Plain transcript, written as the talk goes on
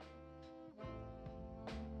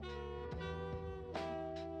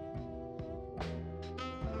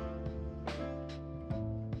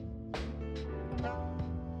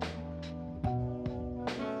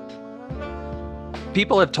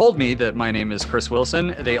People have told me that my name is Kris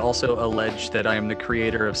Wilson. They also allege that I am the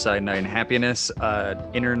creator of Side Nine Happiness,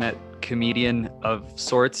 internet comedian of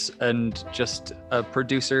sorts, and just a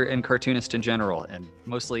producer and cartoonist in general, and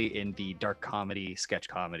mostly in the dark comedy, sketch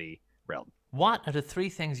comedy realm. What are the three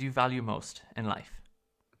things you value most in life?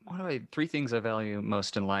 Three things I value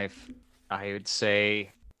most in life? I would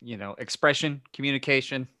say, expression,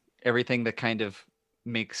 communication, everything that kind of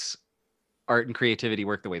makes art and creativity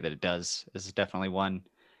work the way that it does is definitely one.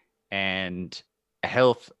 And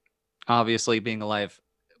health, obviously, being alive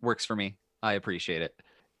works for me. I appreciate it.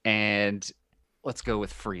 And let's go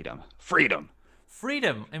with freedom. Freedom.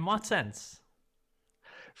 Freedom, in what sense?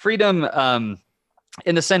 Freedom,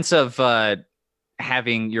 in the sense of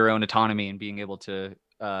having your own autonomy and being able to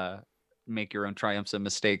make your own triumphs and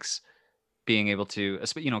mistakes. Being able to,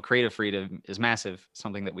 creative freedom is massive,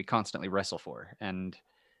 something that we constantly wrestle for. And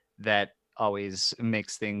that always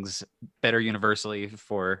makes things better universally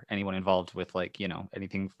for anyone involved with, like,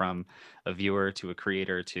 anything from a viewer to a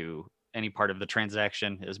creator to any part of the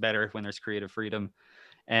transaction is better when there's creative freedom.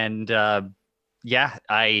 And yeah,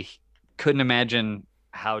 I couldn't imagine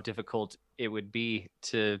how difficult it would be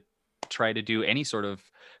to try to do any sort of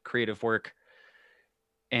creative work.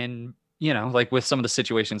 And like with some of the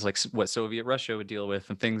situations like what Soviet Russia would deal with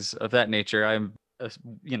and things of that nature, I'm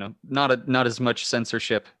not as much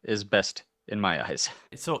censorship is best in my eyes.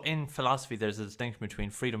 So in philosophy, there's a distinction between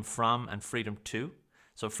freedom from and freedom to.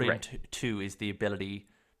 So freedom Right. to is the ability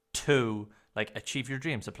to like achieve your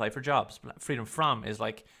dreams, apply for jobs. Freedom from is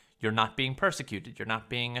like you're not being persecuted, you're not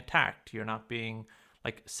being attacked, you're not being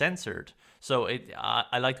like censored. So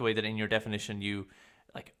I like the way that in your definition you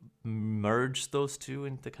like merge those two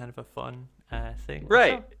into kind of a fun thing.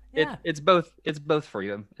 Right. So yeah, It's both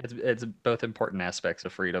freedom. It's both important aspects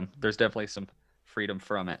of freedom. There's definitely some freedom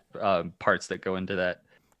from it, parts that go into that.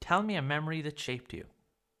 tell me a memory that shaped you.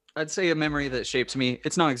 I'd say a memory that shapes me.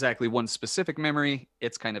 It's not exactly one specific memory,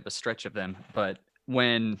 it's kind of a stretch of them. But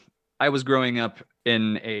when I was growing up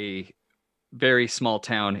in a very small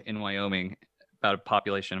town in Wyoming, about a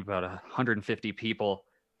population of about 150 people,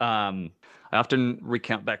 I often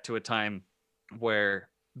recount back to a time where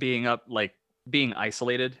being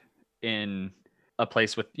isolated in a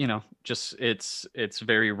place with, just it's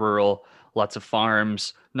very rural, lots of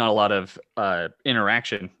farms, not a lot of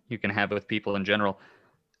interaction you can have with people in general.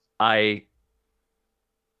 I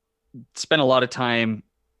spent a lot of time,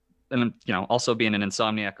 and also being an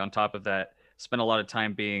insomniac on top of that, spent a lot of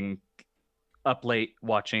time being up late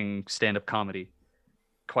watching stand-up comedy,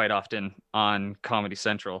 quite often on Comedy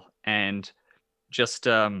Central, and just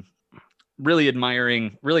really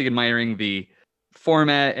admiring the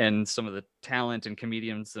format and some of the talent and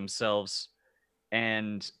comedians themselves,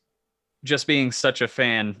 and just being such a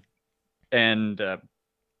fan, and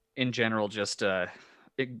in general just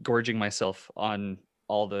gorging myself on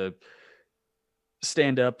all the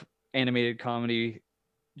stand up, animated comedy,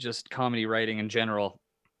 just comedy writing in general.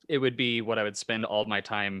 It would be what I would spend all my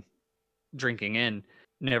time drinking in,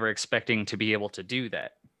 never expecting to be able to do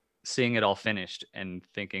that. Seeing it all finished and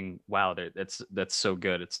thinking, "Wow, that's so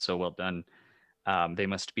good. It's so well done. They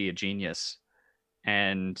must be a genius."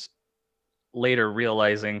 And later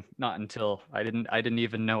realizing, not until I didn't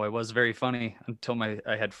even know I was very funny until my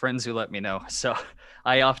I had friends who let me know. So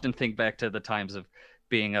I often think back to the times of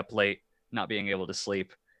being up late, not being able to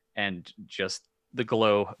sleep, and just the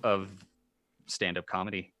glow of stand-up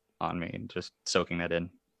comedy on me and just soaking that in.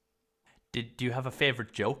 Do you have a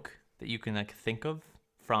favorite joke that you can like think of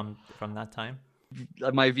from that time?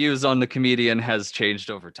 My views on the comedian has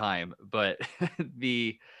changed over time, but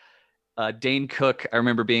the Dane Cook, I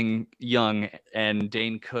remember being young, and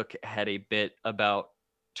Dane Cook had a bit about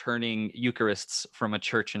turning Eucharists from a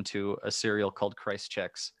church into a cereal called Christ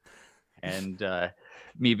Checks. And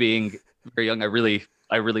me being very young, I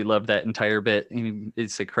really loved that entire bit.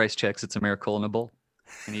 He'd say Christ Checks, it's a miracle in a bowl.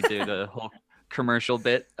 And he did a whole commercial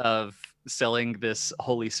bit of selling this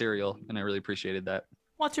holy cereal, and I really appreciated that.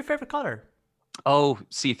 What's your favorite color? Oh,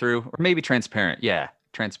 see through, or maybe transparent. Yeah,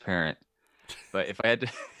 transparent. But if I had to,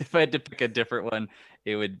 if I had to pick a different one,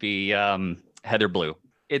 it would be heather blue.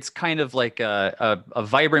 It's kind of like a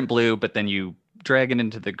vibrant blue, but then you drag it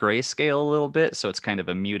into the gray scale a little bit, so it's kind of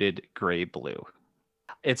a muted gray blue.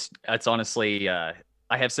 It's honestly, I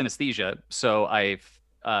have synesthesia, so I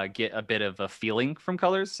get a bit of a feeling from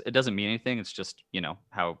colors. It doesn't mean anything. It's just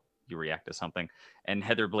how you react to something. And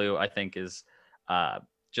heather blue, I think, is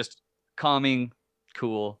just calming,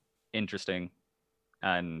 cool, interesting,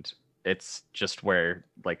 and it's just where,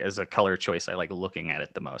 like, as a color choice, I like looking at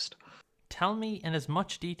it the most. Tell me in as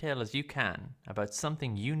much detail as you can about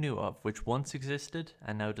something you knew of which once existed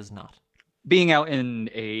and now does not. being out in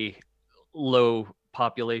a low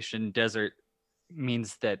population desert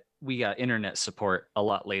means that we got internet support a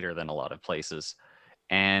lot later than a lot of places.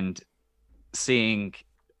 And seeing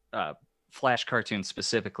uh, Flash cartoons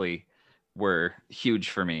specifically were huge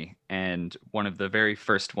for me. And one of the very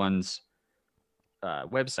first ones,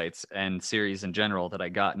 websites and series in general that I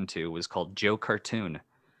got into was called Joe Cartoon.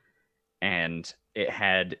 And it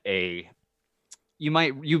had a you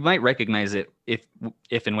might recognize it if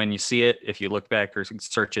and when you see it. If you look back or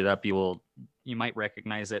search it up, you might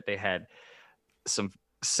recognize it. They had some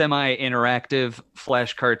semi-interactive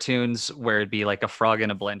Flash cartoons where it'd be like a frog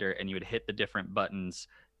in a blender, and you would hit the different buttons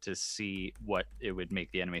to see what it would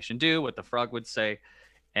make the animation do, what the frog would say.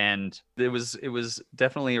 And it was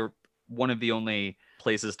definitely one of the only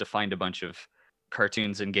places to find a bunch of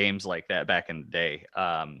cartoons and games like that back in the day.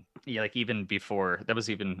 Yeah, like even before that, was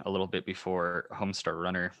even a little bit before Homestar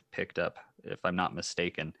Runner picked up, if I'm not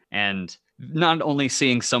mistaken. And not only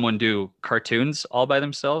seeing someone do cartoons all by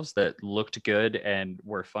themselves that looked good and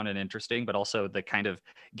were fun and interesting, but also the kind of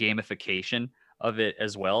gamification of it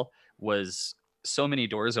as well was so many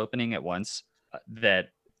doors opening at once, that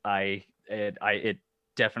it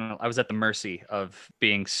definitely, I was at the mercy of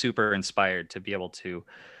being super inspired to be able to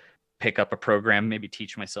pick up a program, maybe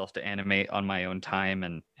teach myself to animate on my own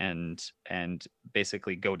time, and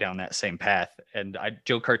basically go down that same path. And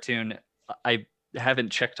Joe Cartoon, I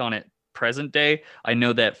haven't checked on it present day. I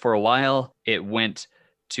know that for a while it went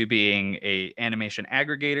to being a animation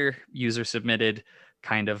aggregator, user submitted,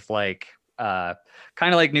 kind of like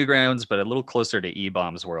Newgrounds, but a little closer to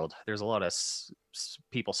eBaum's world. There's a lot of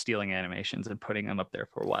people stealing animations and putting them up there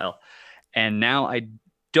for a while. And now I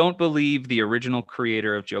don't believe the original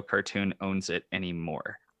creator of Joe Cartoon owns it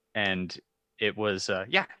anymore. And it was,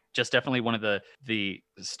 just definitely one of the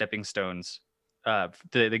stepping stones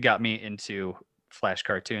that got me into Flash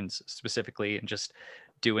cartoons specifically, and just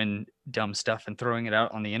doing dumb stuff and throwing it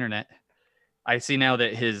out on the internet. I see now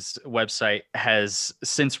that his website has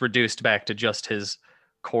since reduced back to just his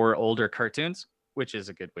core older cartoons, which is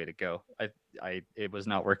a good way to go. It was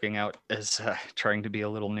not working out as trying to be a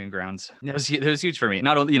little Newgrounds. It was huge for me.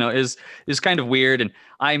 Not only, is kind of weird, and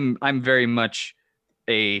I'm very much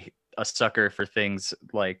a sucker for things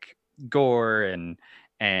like gore and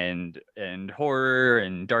horror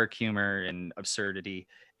and dark humor and absurdity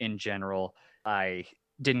in general. I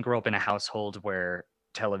didn't grow up in a household where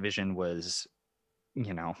television was,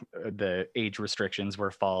 the age restrictions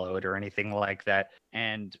were followed or anything like that.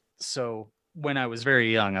 And so when I was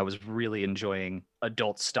very young, I was really enjoying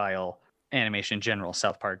adult style animation in general,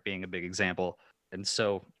 South Park being a big example. And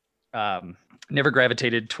so never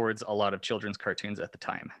gravitated towards a lot of children's cartoons at the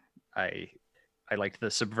time. I liked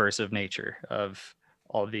the subversive nature of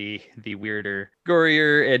all the weirder,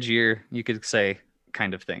 gorier, edgier, you could say,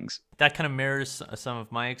 kind of things. That kind of mirrors some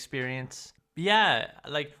of my experience. Yeah,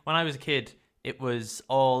 like when I was a kid, it was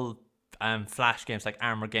all Flash games like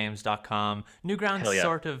ArmorGames.com. Newgrounds Yeah.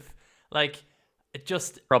 sort of like it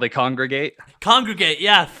just Probably Congregate.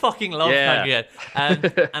 Yeah, fucking love Yeah.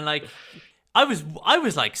 Congregate. And like I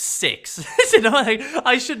was like 6, like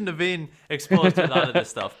I shouldn't have been exposed to a lot of this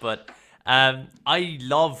stuff, but I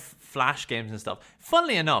love Flash games and stuff.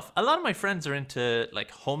 Funnily enough, a lot of my friends are into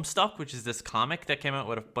like Homestuck, which is this comic that came out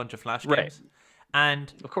with a bunch of Flash games. Right.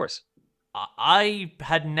 And of course, I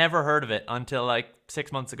had never heard of it until like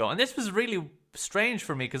 6 months ago. And this was really strange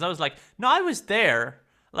for me because I was like, no, I was there.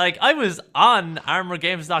 Like I was on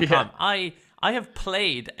ArmorGames.com. Yeah. I have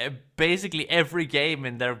played basically every game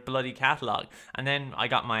in their bloody catalog. And then I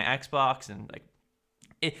got my Xbox and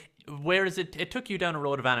like whereas it took you down a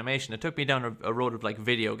road of animation, it took me down a road of like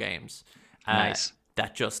video games. Nice.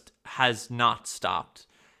 That just has not stopped.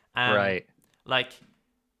 Right. Like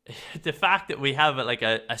the fact that we have like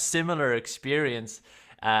a similar experience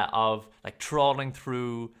of like trawling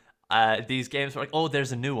through these games, like, oh,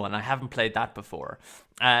 there's a new one, I haven't played that before.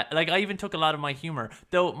 Like I even took a lot of my humor,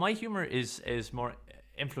 though my humor is more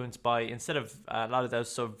influenced by, instead of a lot of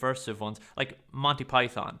those subversive ones, like Monty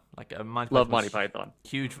Python. Like Love Monty Python.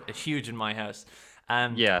 Huge in my house.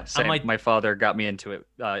 Yeah, same. My father got me into it,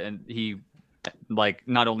 and he like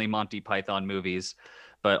not only Monty Python movies,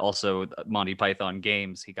 but also Monty Python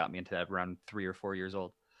games. He got me into that around 3 or 4 years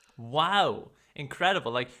old. Wow,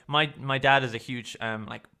 incredible! Like my dad is a huge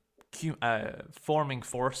forming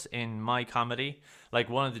force in my comedy.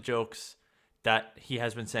 Like one of the jokes that he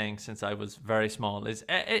has been saying since I was very small is,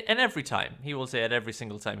 and every time he will say it, every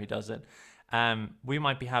single time he does it, we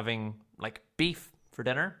might be having like beef for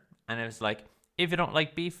dinner, and it's like, if you don't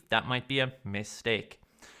like beef, that might be a mistake.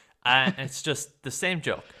 And it's just the same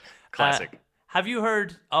joke. Classic. Have you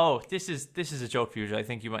heard? Oh, this is a joke for you, I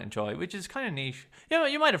think you might enjoy, which is kind of niche.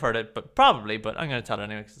 You might have heard it, but probably. But I'm gonna tell it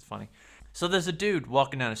anyway because it's funny. So there's a dude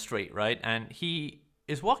walking down a street, right, and he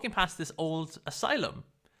is walking past this old asylum.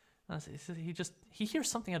 And he hears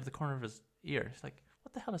something out of the corner of his ear. He's like,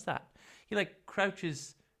 "What the hell is that?" He like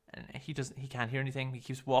crouches, and he can't hear anything. He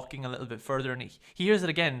keeps walking a little bit further, and he hears it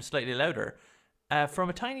again, slightly louder. From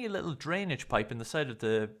a tiny little drainage pipe in the side of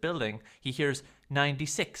the building, he hears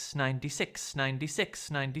 96, 96,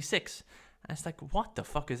 96, 96. And it's like, what the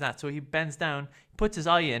fuck is that? So he bends down, puts his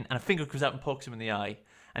eye in, and a finger comes out and pokes him in the eye.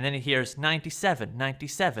 And then he hears 97,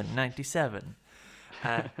 97, 97.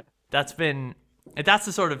 That's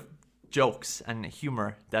the sort of jokes and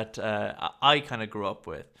humor that I kind of grew up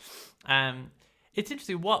with. It's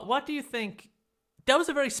interesting. What do you think? That was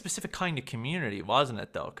a very specific kind of community, wasn't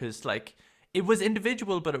it, though? Because, like, it was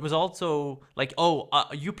individual, but it was also like,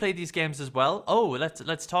 you play these games as well? Oh,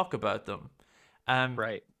 let's talk about them.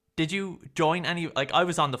 Right. Did you join any? Like, I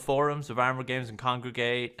was on the forums of Armor Games and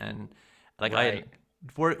Congregate, and like, Right.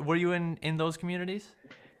 were you in those communities?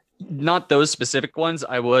 Not those specific ones.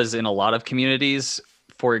 I was in a lot of communities.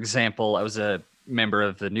 For example, I was a member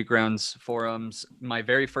of the Newgrounds forums. My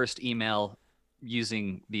very first email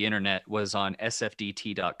using the internet was on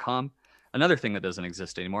sfdt.com. Another thing that doesn't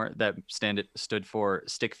exist anymore, that stood for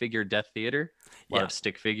Stick Figure Death Theater. A lot of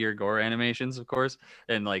stick figure gore animations, of course,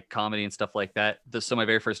 and like comedy and stuff like that. So my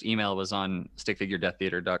very first email was on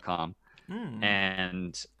stickfiguredeaththeater.com.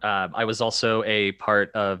 And I was also a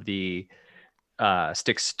part of the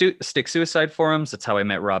Stick Suicide forums. That's how I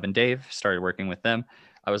met Rob and Dave, started working with them.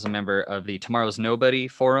 I was a member of the Tomorrow's Nobody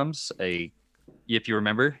forums, if you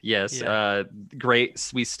remember. Yes. Yeah.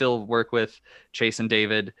 Great. We still work with Chase and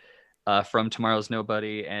David from Tomorrow's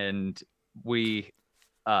Nobody, and we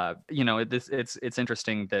it's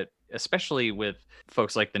interesting that, especially with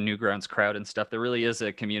folks like the Newgrounds crowd and stuff, there really is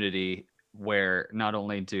a community where not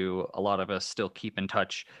only do a lot of us still keep in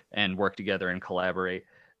touch and work together and collaborate,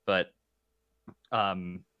 but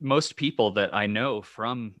most people that I know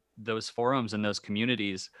from those forums and those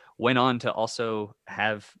communities went on to also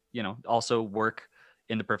have, also work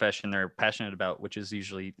in the profession they're passionate about, which is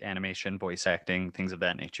usually animation, voice acting, things of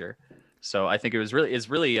that nature. So I think it's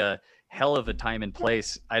really a hell of a time and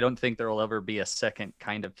place. I don't think there will ever be a second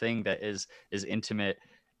kind of thing that is intimate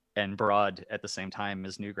and broad at the same time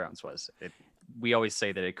as Newgrounds was. We always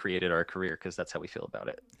say that it created our career because that's how we feel about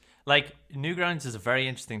it. Like, Newgrounds is a very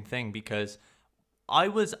interesting thing because I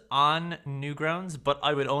was on Newgrounds, but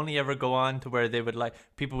I would only ever go on to where they would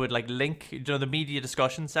people would link, the media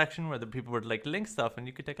discussion section where the people would link stuff and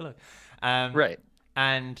you could take a look. Right.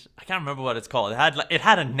 And I can't remember what it's called. It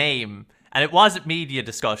had a name, and it wasn't media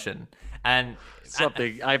discussion. And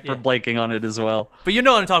something I'm blanking on it as well. But you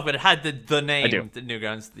know what I'm talking about. It had the name, I do. the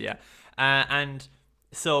Newgrounds, yeah. And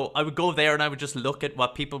so I would go there and I would just look at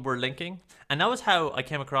what people were linking. And that was how I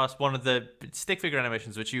came across one of the stick figure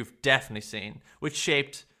animations, which you've definitely seen, which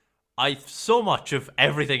shaped so much of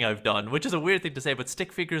everything I've done, which is a weird thing to say, but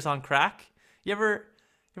Stick Figures on Crack. You ever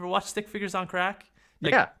watch Stick Figures on Crack?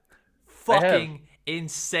 Yeah. Fucking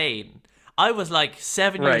insane. I was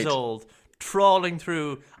 7 years old, trawling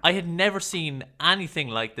through. I had never seen anything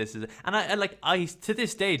like this, and I to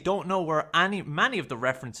this day don't know where many of the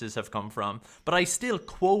references have come from, but I still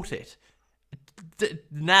quote it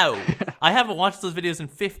now. I haven't watched those videos in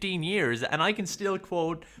 15 years, and I can still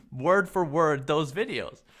quote word for word those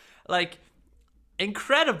videos.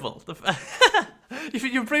 Incredible.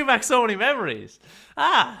 You bring back so many memories.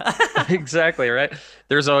 Exactly, right?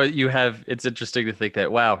 It's interesting to think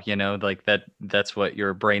that, wow, that's what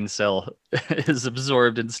your brain cell is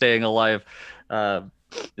absorbed and staying alive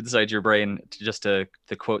inside your brain, just to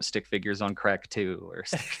quote Stick Figures on Crack 2 or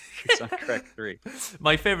Stick Figures on Crack 3.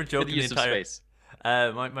 My favorite joke in the entire space.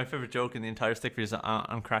 My favorite joke in the entire Stick Figures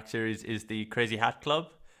on Crack series is the Crazy Hat Club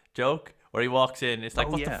joke, where he walks in. It's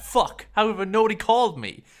what the fuck? How have nobody called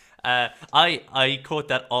me? I quote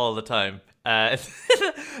that all the time. I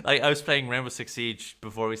was playing Rainbow Six Siege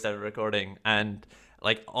before we started recording, and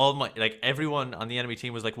everyone on the enemy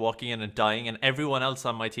team was walking in and dying, and everyone else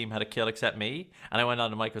on my team had a kill except me. And I went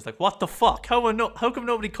on the mic, I was like, "What the fuck? How come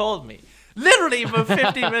nobody called me?" Literally about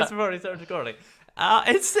 15 minutes before we started recording.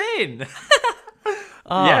 Insane.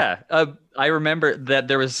 I remember that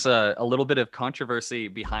there was a little bit of controversy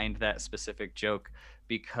behind that specific joke,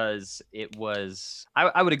 because it was,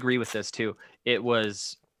 I would agree with this too, it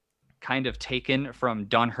was kind of taken from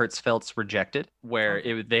Don Hertzfeldt's Rejected, where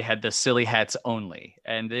they had the silly hats only,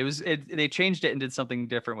 and they changed it and did something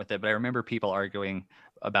different with it. But I remember people arguing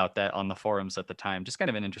about that on the forums at the time. Just kind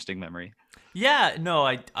of an interesting memory. Yeah, no,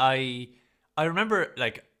 I remember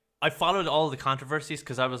I followed all the controversies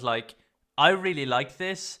because I was like, I really like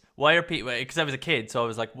this. Why are people? Because I was a kid, so I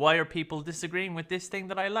was like, why are people disagreeing with this thing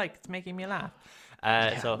that I like? It's making me laugh.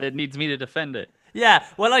 Yeah, So it needs me to defend it. yeah,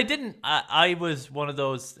 well, I didn't. I was one of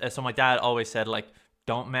those. So my dad always said like,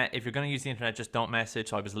 don't if you're gonna use the internet, just don't message.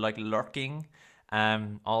 So I was like lurking,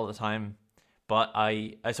 all the time. But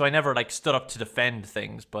so I never like stood up to defend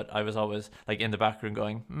things. But I was always like in the background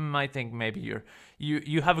going, I think maybe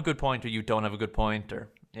you have a good point, or you don't have a good point, or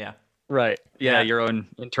yeah, Right. Yeah, yeah. your own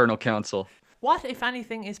internal counsel. What if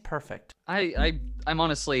anything is perfect? I'm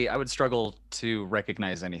honestly, I would struggle to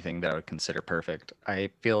recognize anything that I would consider perfect. I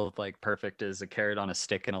feel like perfect is a carrot on a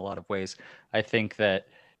stick in a lot of ways. I think that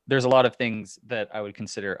there's a lot of things that I would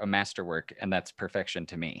consider a masterwork, and that's perfection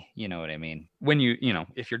to me. You know what I mean? When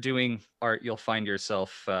if you're doing art, you'll find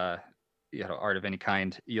yourself, art of any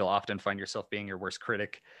kind, you'll often find yourself being your worst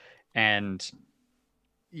critic. And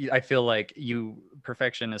I feel like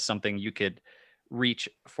perfection is something you could reach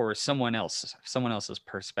for someone else's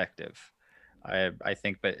perspective. I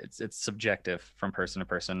think, but it's subjective from person to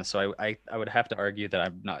person. So I would have to argue that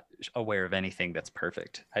I'm not aware of anything that's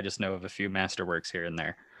perfect. I just know of a few masterworks here and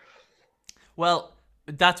there. Well,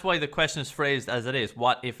 that's why the question is phrased as it is.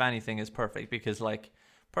 What if anything is perfect? Because like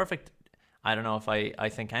perfect, I don't know if I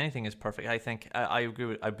think anything is perfect. I think I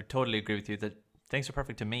agree. I would totally agree with you that things are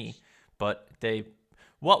perfect to me, but they.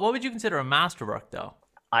 What would you consider a masterwork though?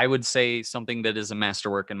 I would say something that is a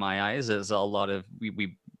masterwork in my eyes is a lot of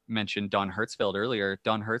we mentioned Don Hertzfeldt earlier.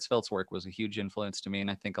 Don Hertzfeldt's work was a huge influence to me,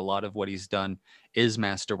 and I think a lot of what he's done is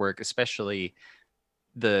masterwork, especially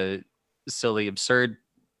the silly, absurd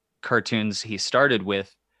cartoons he started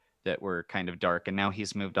with that were kind of dark, and now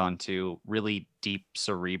he's moved on to really deep,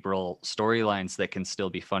 cerebral storylines that can still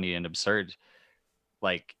be funny and absurd.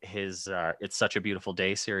 Like his "It's Such a Beautiful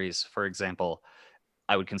Day" series, for example,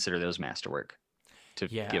 I would consider those masterwork. To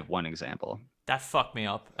Yeah, give one example, that fucked me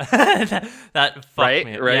up. that fucked right?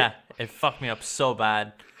 me up. Right? Yeah, it fucked me up so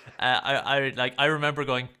bad. I remember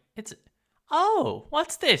going, it's oh,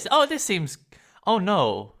 what's this? Oh, this seems. Oh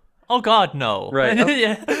no. Oh God, no. Right. Oh,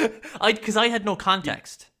 Yeah, because I had no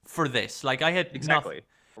context for this. Like I had nothing. exactly.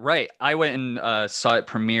 Right. I went and saw it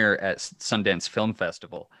premiere at Sundance Film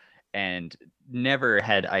Festival, and never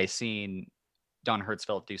had I seen Don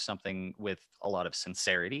Hertzfeldt do something with a lot of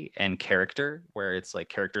sincerity and character, where it's like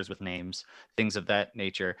characters with names, things of that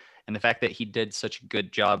nature. And the fact that he did such a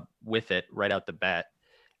good job with it right out the bat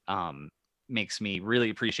um, makes me really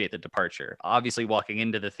appreciate the departure. Obviously, walking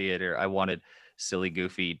into the theater, I wanted silly,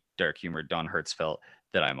 goofy, dark humored Don Hertzfeldt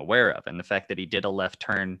that I'm aware of. And the fact that he did a left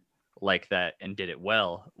turn like that and did it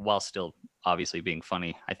well while still obviously being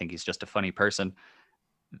funny, I think he's just a funny person.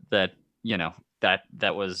 That,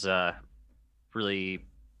 that was really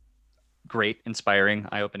great, inspiring,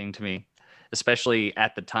 eye opening to me, especially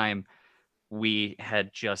at the time we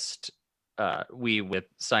had just, we with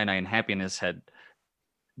Sinai and Happiness had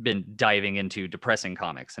been diving into depressing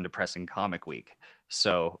comics and depressing comic week.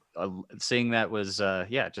 So seeing that was,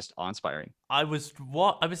 just awe inspiring. I was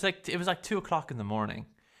like, it was like 2 o'clock in the morning,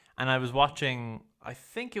 and I was watching. I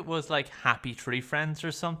think it was like Happy Tree Friends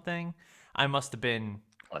or something. I must have been.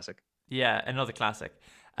 Classic. Yeah, another classic.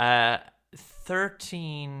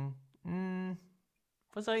 13.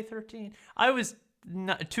 Was I 13? I was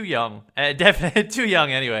not, too young. Definitely too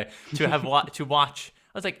young anyway to have to watch.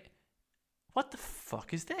 I was like, what the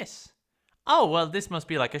fuck is this? Oh, well, this must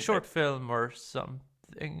be like a short film or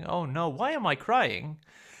something. Oh no, why am I crying?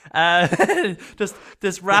 Just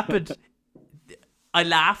this rapid. I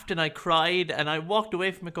laughed and I cried and I walked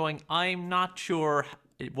away from it going, I'm not sure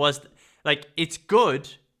it was like, it's good.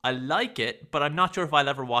 I like it, but I'm not sure if I'll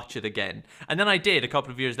ever watch it again. And then I did a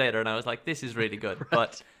couple of years later and I was like, this is really good. Right.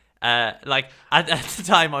 But like at the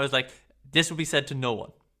time I was like, this will be said to no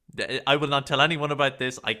one. I will not tell anyone about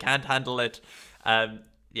this. I can't handle it.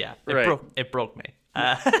 Yeah, Right. it broke me.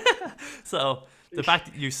 So the fact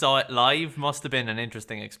that you saw it live must have been an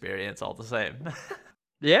interesting experience all the same.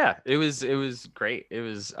 Yeah, it was great.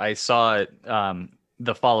 I saw it,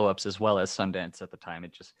 the follow-ups as well as Sundance at the time.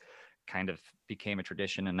 It just kind of became a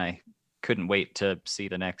tradition, and I couldn't wait to see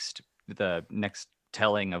the next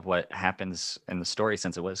telling of what happens in the story,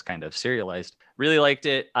 since it was kind of serialized. Really liked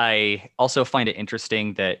it. I also find it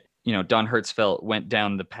interesting that, Don Hertzfeldt went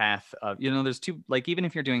down the path of, there's two, like, even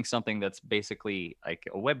if you're doing something that's basically like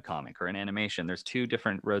a web comic or an animation, there's two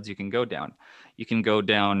different roads you can go down. You can go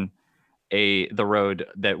down the road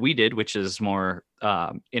that we did, which is more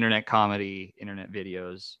internet comedy, internet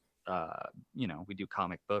videos. We do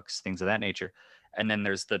comic books, things of that nature. And then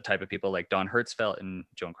there's the type of people like Don Hertzfeldt and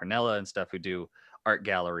Joan Cornella and stuff who do art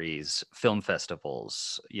galleries, film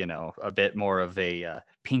festivals, a bit more of a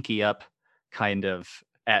pinky up kind of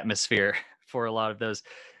atmosphere for a lot of those.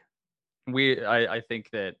 I think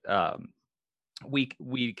that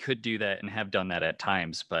we could do that and have done that at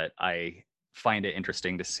times, but I find it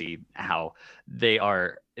interesting to see how they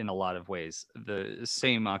are in a lot of ways the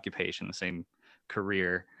same occupation, the same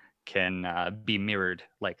career can be mirrored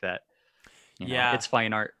like that. Yeah, It's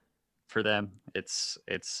fine art for them. It's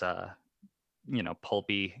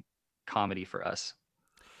pulpy comedy for us.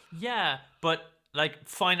 yeah, but like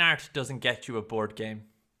fine art doesn't get you a board game.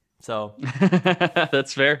 So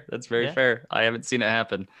That's fair. That's very yeah, fair. I haven't seen it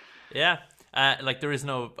happen. yeah. Like there is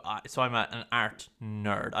no. So I'm an art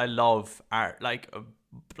nerd. I love art, like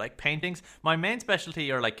paintings. My main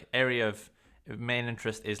specialty or like area of main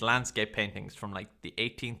interest is landscape paintings from like the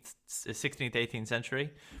 18th, 16th, 18th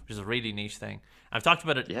century, which is a really niche thing. I've talked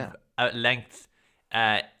about it Yeah. at length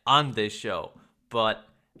on this show, but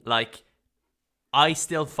like I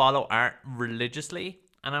still follow art religiously,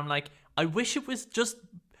 and I'm like, I wish it was just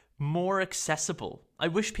more accessible. I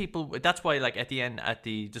wish people. That's why, like at the end, at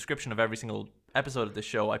the description of every single episode of the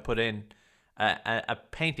show, I put in a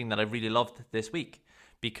painting that I really loved this week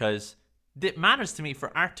because it matters to me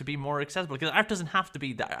for art to be more accessible. Because art doesn't have to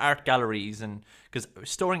be the art galleries, and because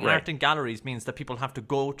storing Right. art in galleries means that people have to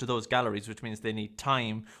go to those galleries, which means they need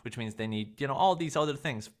time, which means they need all these other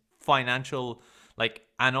things, financial, like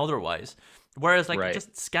and otherwise. Whereas like Right.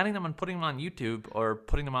 just scanning them and putting them on YouTube or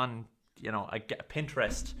putting them on a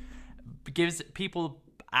Pinterest gives people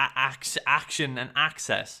action and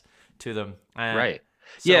access to them. Right.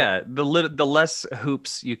 So Yeah, the less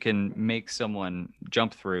hoops you can make someone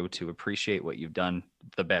jump through to appreciate what you've done,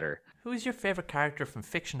 the better. who is your favorite character from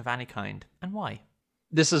fiction of any kind and why?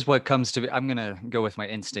 This is what comes to me. I'm gonna go with my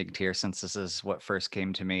instinct here since this is what first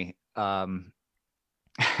came to me.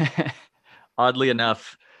 Oddly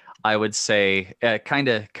enough, I would say kind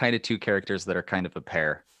of two characters that are kind of a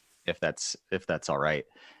pair, if that's all right,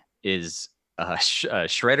 is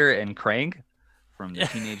Shredder and Krang from the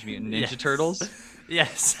Teenage Mutant Ninja Yes. Turtles.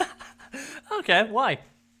 Yes. Okay, why?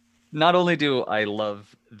 Not only do I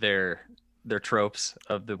love their tropes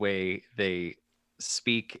of the way they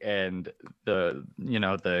speak and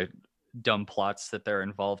the dumb plots that they're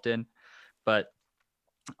involved in, but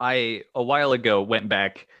I a while ago went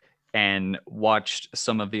back and watched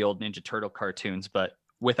some of the old Ninja Turtle cartoons, but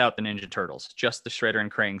without the Ninja Turtles, just the Shredder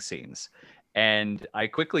and Krang scenes. And I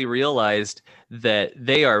quickly realized that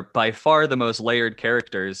they are by far the most layered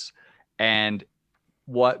characters. And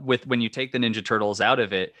when you take the Ninja Turtles out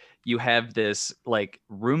of it, you have this like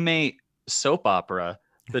roommate soap opera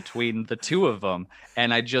between the two of them,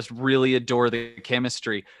 and I just really adore the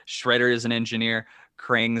chemistry. Shredder is an engineer,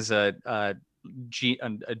 Krang's a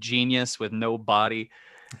genius with no body.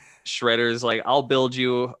 Shredder's like, I'll build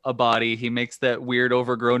you a body. He makes that weird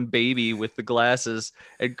overgrown baby with the glasses,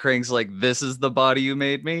 and Krang's like, this is the body you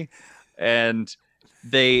made me. And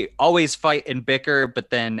they always fight and bicker, but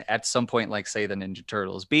then at some point, like say the Ninja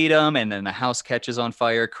Turtles beat them, and then the house catches on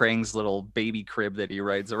fire. Krang's little baby crib that he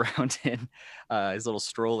rides around in, his little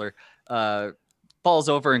stroller, falls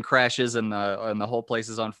over and crashes, and the whole place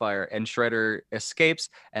is on fire. And Shredder escapes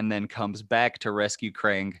and then comes back to rescue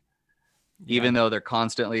Krang, Yeah. even though they're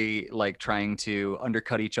constantly like trying to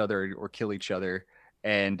undercut each other or kill each other.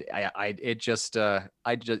 And I just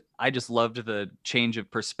loved the change of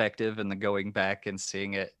perspective and the going back and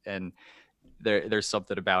seeing it. And there's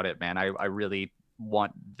something about it, man. I really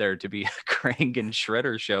want there to be a Krang and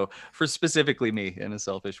Shredder show for specifically me in a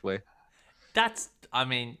selfish way. That's I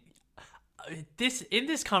mean this in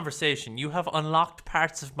this conversation you have unlocked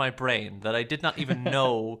parts of my brain that I did not even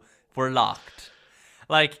know were locked.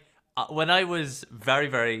 Like when I was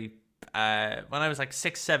when I was like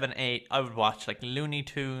 6, 7, 8, I would watch like Looney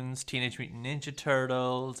Tunes, Teenage Mutant Ninja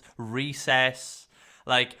Turtles, Recess,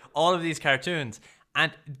 like all of these cartoons,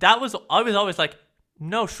 and I was always like,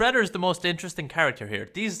 no, Shredder's the most interesting character here.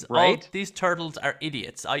 Right? These turtles are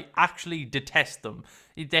idiots. I actually detest them.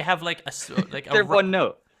 They have like They're one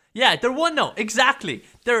note. yeah, they're one note. Exactly.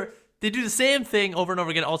 They do the same thing over and over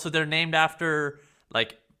again. Also, they're named after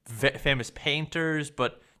like famous painters,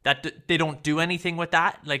 but they don't do anything with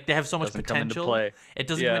that. Like they have so much Doesn't come into potential. play. It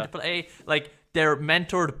doesn't come Yeah. into play. Like they're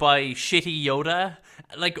mentored by shitty Yoda.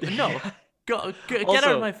 Like no, get out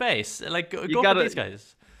Also, of my face. Like you go for gotta these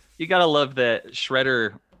guys. you gotta love that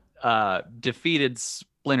Shredder defeated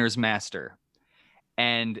Splinter's master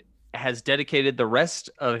and has dedicated the rest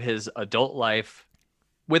of his adult life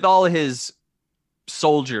with all his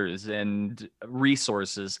soldiers and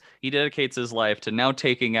resources. He dedicates his life to now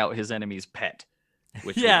taking out his enemy's pet,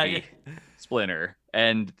 which would Yeah, yeah. be Splinter.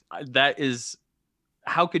 And that is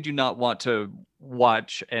how could you not want to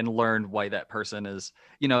watch and learn why that person is,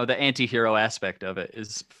 the anti-hero aspect of it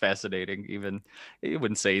is fascinating. Even you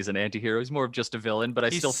wouldn't say he's an anti-hero, he's more of just a villain, but I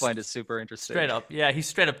still He's find it super interesting. straight up, yeah, he's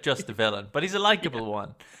straight up just a villain, but he's a Yeah, likable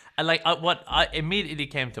one. And like what I immediately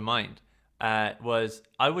came to mind was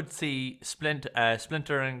I would see Splinter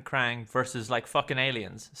and Krang versus like fucking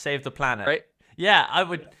aliens, save the planet. right, Yeah, I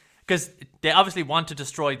would, because they obviously want to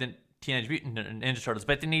destroy the Teenage Mutant Ninja Turtles,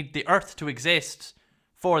 but they need the Earth to exist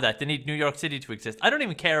for that. They need New York City to exist. I don't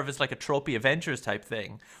even care if it's like a tropey Avengers type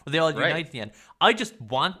thing where they all right. unite at the end. I just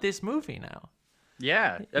want this movie now.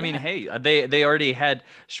 Yeah, I mean, Yeah. hey, they already had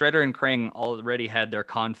Shredder and Krang already had their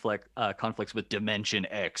conflicts with Dimension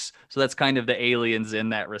X, so that's kind of the aliens in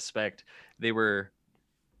that respect. They were,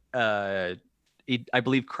 uh, I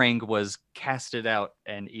believe Krang was casted out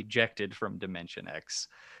and ejected from Dimension X,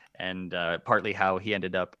 and partly how he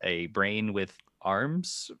ended up a brain with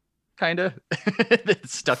arms, kind of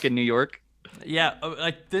stuck in New York. Yeah,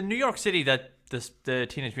 like the New York City that the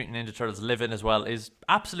Teenage Mutant Ninja Turtles live in as well is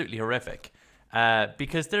absolutely horrific.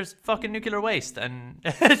 Because there's fucking nuclear waste and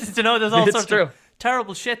there's all It's sorts true. of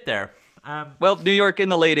terrible shit there. Well, New York in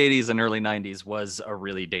the late '80s and early '90s was a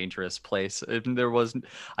really dangerous place. And there was,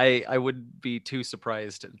 I would be too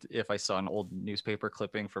surprised if I saw an old newspaper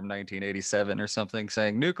clipping from 1987 or something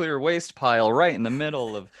saying nuclear waste pile right in the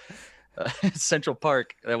middle of Central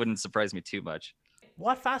Park. That wouldn't surprise me too much.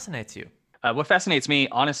 What fascinates you? What fascinates me,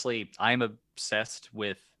 honestly, I'm obsessed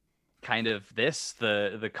with kind of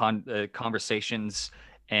the conversations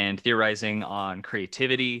and theorizing on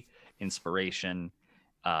creativity, inspiration,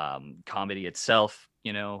 comedy itself.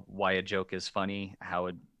 Why a joke is funny, how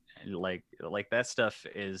it like that stuff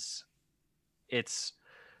is. It's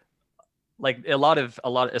like a lot,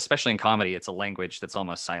 especially in comedy. It's a language that's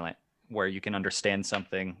almost silent, where you can understand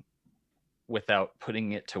something without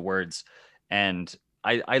putting it to words. And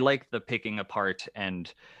I like the picking apart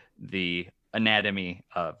and the anatomy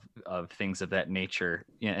of things of that nature.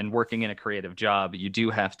 And working in a creative job, you do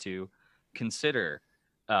have to consider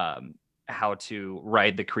um, how to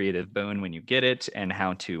ride the creative boon when you get it, and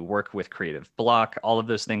how to work with creative block. All of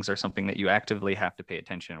those things are something that you actively have to pay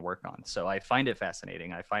attention and work on. So I find it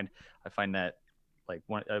fascinating. I find that like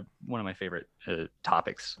one of my favorite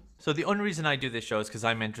topics. So the only reason I do this show is because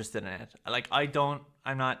I'm interested in it. Like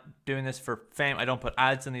I'm not doing this for fame. I don't put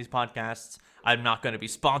ads in these podcasts. I'm not going to be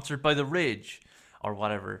sponsored by the Ridge or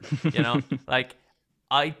whatever. Like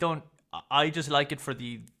I don't. I just like it for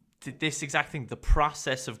this exact thing, the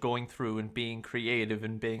process of going through and being creative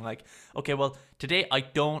and being like, okay, well, today I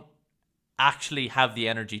don't actually have the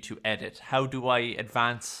energy to edit. How do I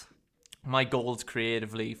advance my goals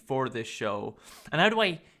creatively for this show? And how do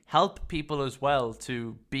I help people as well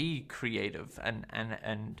to be creative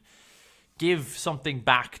and give something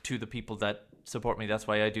back to the people that support me? That's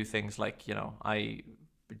why I do things like, I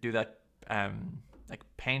do that like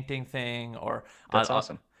painting thing, or That's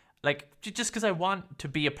awesome. like just because I want to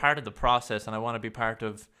be a part of the process and I want to be part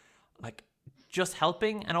of like just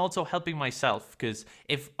helping and also helping myself, because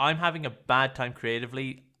if I'm having a bad time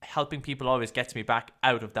creatively, helping people always gets me back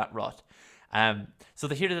out of that rut. So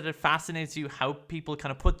to hear that it fascinates you how people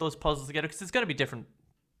kind of put those puzzles together, because it's going to be different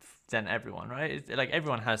than everyone, right? Like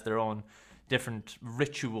everyone has their own different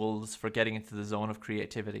rituals for getting into the zone of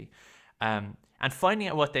creativity, and finding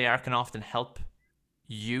out what they are can often help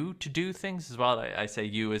you to do things as well. I say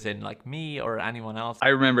you as in like me or anyone else. I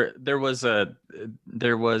remember there was an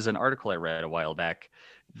article I read a while back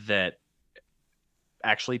that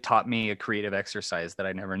actually taught me a creative exercise that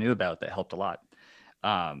I never knew about that helped a lot.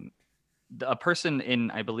 Um, a person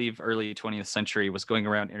in, I believe, early 20th century was going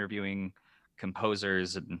around interviewing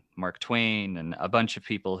composers and Mark Twain and a bunch of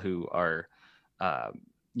people who are,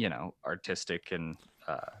 artistic and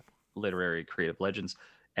literary creative legends.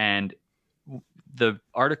 And the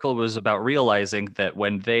article was about realizing that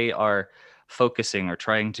when they are focusing or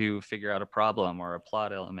trying to figure out a problem or a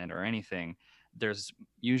plot element or anything, there's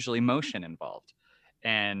usually motion involved.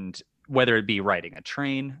 And whether it be riding a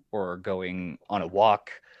train or going on a walk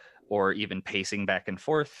or even pacing back and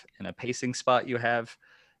forth in a pacing spot you have,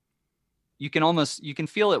 you can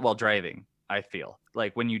feel it while driving. I feel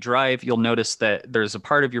like when you drive, you'll notice that there's a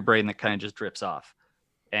part of your brain that kind of just drips off,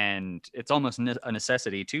 and it's almost a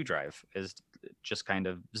necessity to drive, is just kind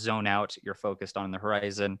of zone out. You're focused on the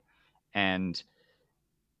horizon. And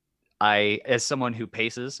as someone who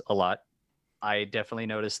paces a lot, I definitely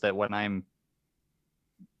notice that when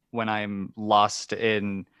I'm lost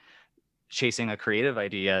in chasing a creative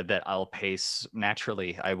idea, that I'll pace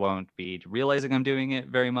naturally. I won't be realizing I'm doing it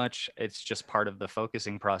very much. It's just part of the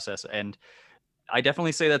focusing process. And I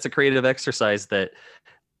definitely say that's a creative exercise that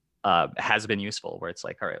has been useful, where it's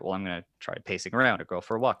like, all right, well, I'm going to try pacing around or go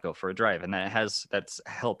for a walk, go for a drive. And that's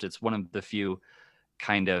helped. It's one of the few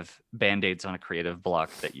kind of band-aids on a creative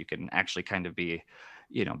block that you can actually kind of be,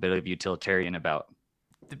 a bit of utilitarian about.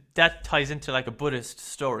 That ties into like a Buddhist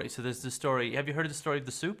story. So there's the story. Have you heard of the story of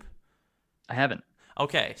the soup? I haven't.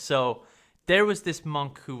 Okay, so there was this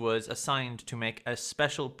monk who was assigned to make a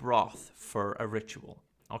special broth for a ritual.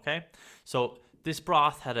 Okay, so this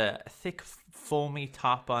broth had a thick, foamy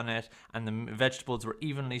top on it, and the vegetables were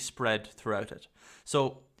evenly spread throughout it.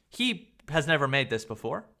 So he has never made this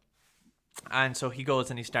before, and so he goes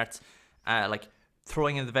and he starts like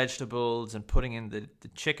throwing in the vegetables and putting in the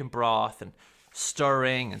chicken broth and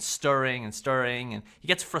stirring and stirring and stirring, and he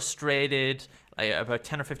gets frustrated about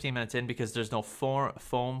 10 or 15 minutes in because there's no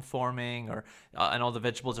foam forming, or and all the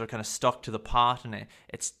vegetables are kind of stuck to the pot, and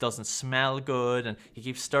it doesn't smell good, and he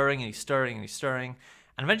keeps stirring and he's stirring and he's stirring,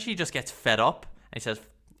 and eventually he just gets fed up and he says,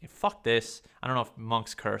 fuck this. I don't know if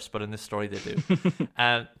monks curse, but in this story they do.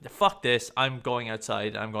 Fuck this, I'm going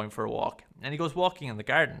outside, I'm going for a walk. And he goes walking in the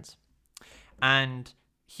gardens, and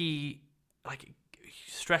he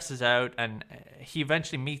stresses out, and he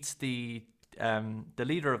eventually meets the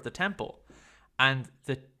leader of the temple, and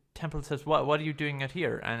the temple says, what are you doing out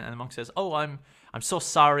here? And the monk says, oh, I'm so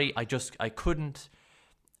sorry, I couldn't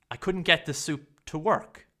get the soup to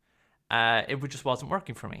work. It just wasn't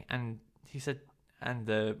working for me. And he said, and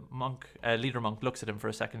the leader monk looks at him for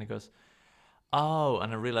a second and he goes, oh,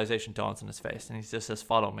 and a realization dawns on his face, and he just says,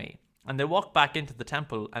 follow me. And they walk back into the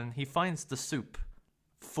temple, and he finds the soup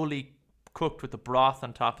fully cooked with the broth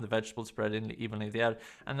on top and the vegetables spread evenly there.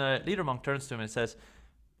 And the leader monk turns to him and says,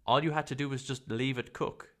 all you had to do was just leave it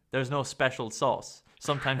cook. There's no special sauce.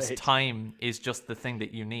 Sometimes right. Time is just the thing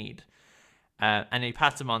that you need. And he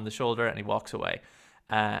pats him on the shoulder and he walks away.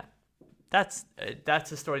 That's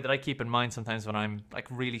a story that I keep in mind sometimes when I'm like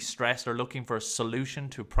really stressed or looking for a solution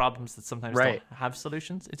to problems that sometimes right. don't have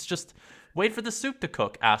solutions. It's just wait for the soup to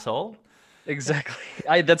cook, asshole. Exactly.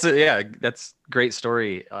 That's great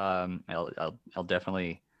story. I'll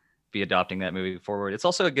definitely be adopting that moving forward. It's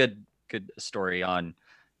also a good story on.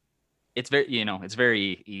 It's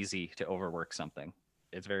very easy to overwork something.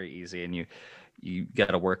 It's very easy, and you got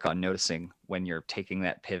to work on noticing when you're taking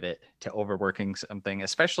that pivot to overworking something,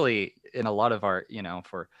 especially in a lot of art.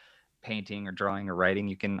 For painting or drawing or writing,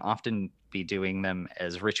 you can often be doing them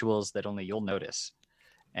as rituals that only you'll notice.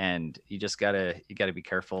 And you just gotta be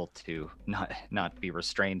careful to not be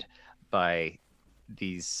restrained by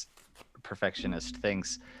these perfectionist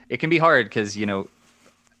things. It can be hard because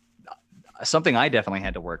something I definitely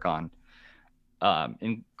had to work on,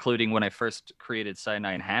 including when I first created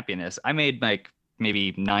Cyanide Happiness. I made like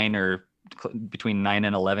maybe between 9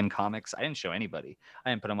 and 11 comics. I didn't show anybody.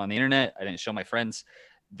 I didn't put them on the internet. I didn't show my friends.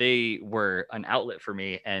 They were an outlet for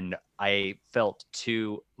me, and I felt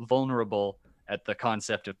too vulnerable at the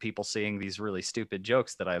concept of people seeing these really stupid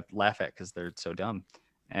jokes that I laugh at because they're so dumb.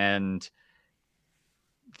 And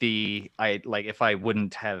if I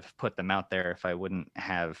wouldn't have put them out there, if I wouldn't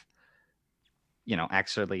have,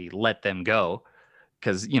 actually let them go,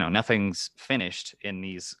 because, nothing's finished in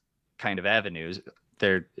these kind of avenues.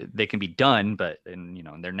 They can be done, but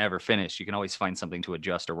they're never finished. You can always find something to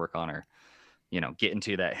adjust or work on, or, get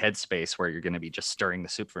into that headspace where you're going to be just stirring the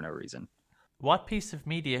soup for no reason. What piece of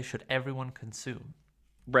media should everyone consume?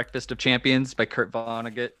 Breakfast of Champions by Kurt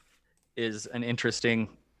Vonnegut is an interesting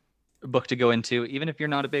book to go into, even if you're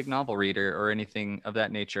not a big novel reader or anything of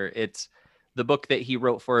that nature. It's the book that he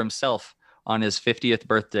wrote for himself on his 50th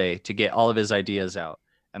birthday to get all of his ideas out.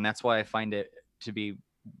 And that's why I find it to be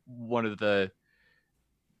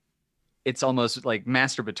it's almost like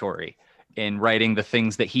masturbatory in writing the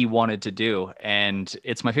things that he wanted to do. And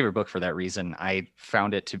it's my favorite book for that reason. I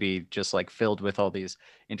found it to be just like filled with all these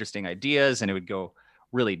interesting ideas, and it would go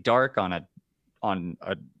really dark on a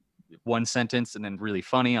one sentence, and then really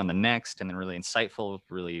funny on the next, and then really insightful,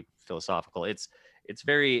 really philosophical. It's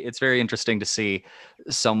very interesting to see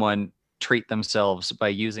someone treat themselves by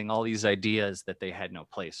using all these ideas that they had no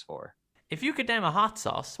place for. If you could name a hot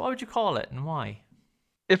sauce, what would you call it and why?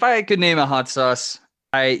 If I could name a hot sauce,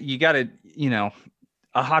 a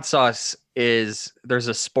hot sauce there's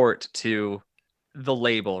a sport to the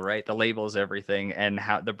label, right? The label is everything, and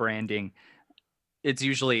how the branding, it's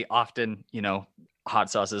usually often,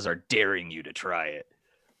 hot sauces are daring you to try it.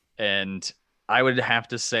 And I would have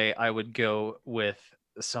to say I would go with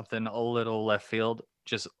something a little left field,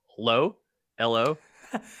 just LO.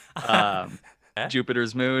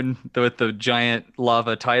 Jupiter's moon with the giant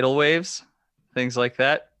lava tidal waves, things like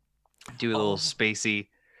that. Do a little spacey.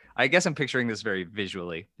 I guess I'm picturing this very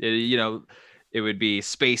visually. It would be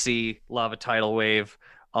spacey lava tidal wave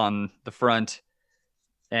on the front,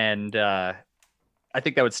 and I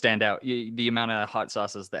think that would stand out. The amount of hot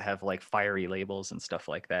sauces that have like fiery labels and stuff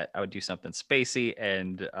like that. I would do something spacey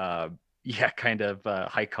and yeah, kind of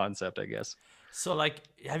high concept, I guess. So, like,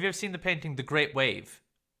 have you ever seen the painting The Great Wave?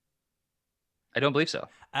 I don't believe so.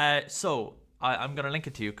 I'm gonna link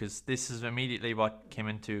it to you because this is immediately what came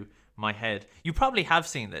into my head. You probably have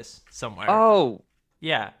seen this somewhere. Oh,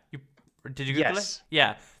 Yeah. Did you Google it? yes.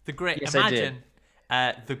 Yeah. The great. Yes, I did.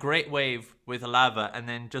 Imagine the Great Wave with lava, and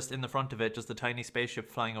then just in the front of it, just a tiny spaceship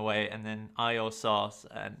flying away, and then IO sauce,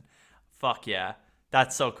 and fuck yeah,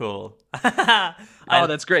 that's so cool. Oh,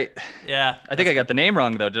 that's great. Yeah. I think I got the name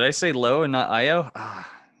wrong though. Did I say Low and not Io?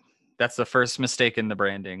 That's the first mistake in the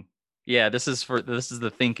branding. Yeah, this is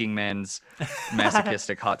the thinking man's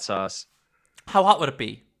masochistic hot sauce. How hot would it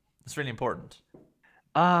be? It's really important.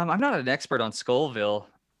 I'm not an expert on Scoville,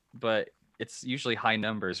 but it's usually high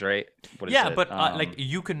numbers, right? What is Yeah, it? but like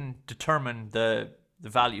you can determine the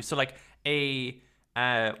value. So like a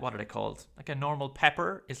what are they called? Like a normal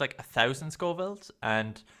pepper is like 1,000 Scovilles,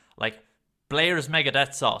 and like Blair's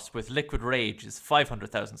Megadeth sauce with liquid rage is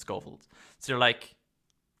 500,000 Scovilles. So you're like,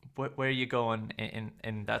 where are you going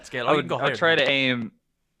in that scale? I Oh, you would, can go I higher would try than to that. aim.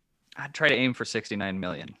 I'd try to aim for 69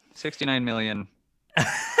 million. 69 million.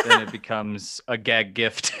 Then it becomes a gag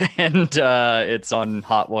gift, and it's on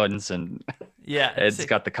Hot Ones, and Yeah. it's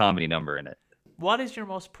got the comedy number in it. What is your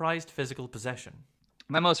most prized physical possession?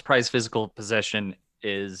 My most prized physical possession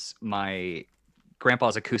is my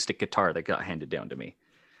grandpa's acoustic guitar that got handed down to me.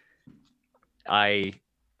 I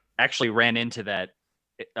actually ran into that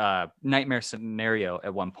nightmare scenario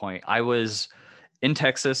at one point. I was in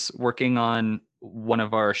Texas working on one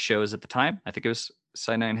of our shows at the time. I think it was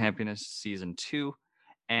Cyanide and Happiness season 2,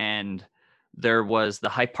 and there was the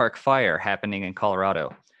High Park fire happening in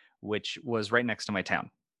Colorado, which was right next to my town.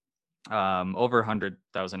 Over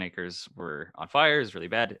 100,000 acres were on fire. It was really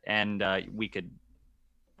bad, and we could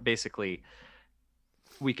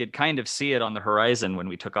kind of see it on the horizon when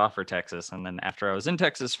we took off for Texas. And then after I was in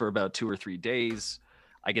Texas for about 2 or 3 days,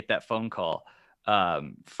 I get that phone call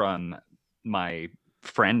from my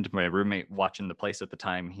friend, my roommate watching the place at the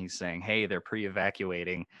time. He's saying, "Hey, they're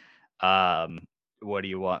pre-evacuating. What do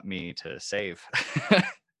you want me to save?"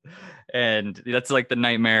 And that's like the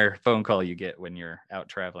nightmare phone call you get when you're out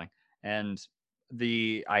traveling. And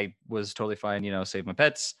I was totally fine, save my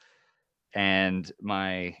pets and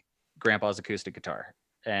my grandpa's acoustic guitar,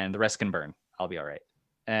 and the rest can burn. I'll be all right.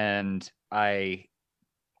 And I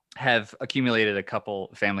have accumulated a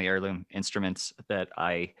couple family heirloom instruments that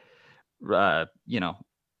uh, you know,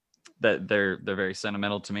 that they're very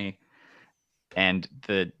sentimental to me. And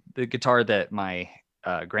the guitar that my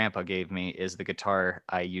grandpa gave me is the guitar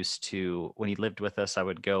I used to, when he lived with us, I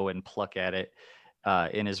would go and pluck at it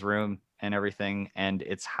in his room and everything. And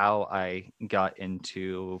it's how I got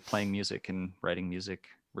into playing music and writing music,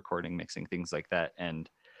 recording, mixing, things like that. And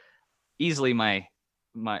easily my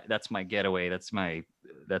that's my getaway. That's my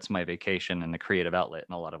vacation, and the creative outlet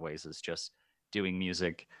in a lot of ways is just doing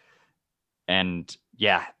music. And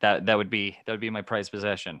yeah, that would be my prized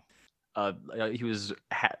possession. He was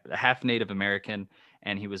half Native American,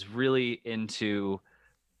 and he was really into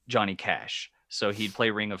Johnny Cash. So he'd play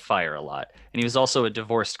Ring of Fire a lot. And he was also a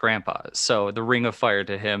divorced grandpa. So the Ring of Fire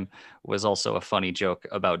to him was also a funny joke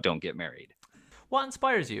about don't get married. What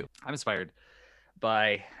inspires you? I'm inspired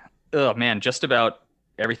by, oh man, just about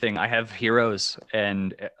everything. I have heroes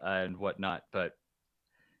and whatnot, but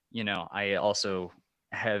I also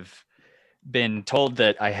have been told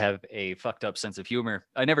that I have a fucked up sense of humor.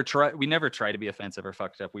 We never try to be offensive or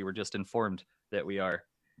fucked up. We were just informed that we are.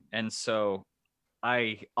 And so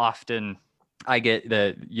I get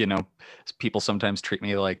that, people sometimes treat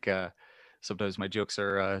me like, sometimes my jokes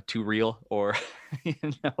are too real, or, I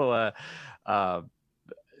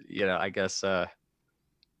guess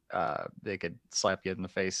they could slap you in the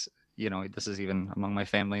face. This is even among my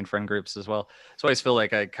family and friend groups as well. So I always feel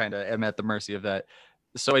like I kind of am at the mercy of that.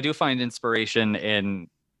 So I do find inspiration in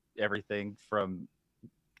everything from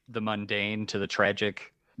the mundane to the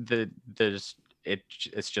tragic.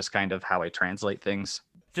 It's just kind of how I translate things.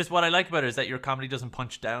 Just what I like about it is that your comedy doesn't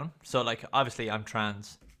punch down. So like obviously I'm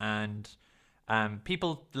trans, and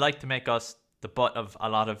people like to make us the butt of a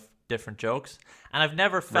lot of different jokes, and I've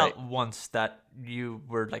never felt once that you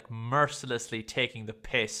were like mercilessly taking the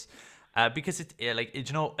piss, because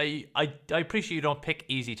I appreciate you don't pick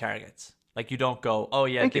easy targets. Like you don't go, oh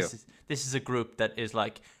yeah, this is a group that is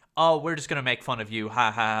like, oh, we're just gonna make fun of you, ha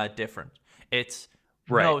ha, different. It's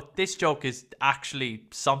no, this joke is actually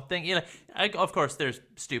something. Of course, there's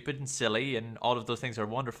stupid and silly, and all of those things are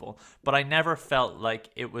wonderful. But I never felt like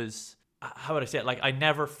it was how would I say it? Like, I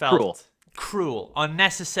never Cruel. felt cruel,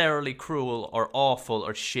 unnecessarily cruel or awful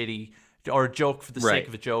or shitty, or a joke for the sake Right.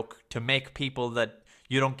 of a joke to make people that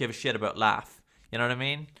you don't give a shit about laugh. You know what I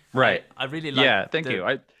mean? Right. I really like Yeah, thank the you.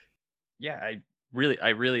 I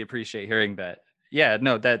really appreciate hearing that. Yeah,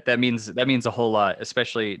 no, that means a whole lot,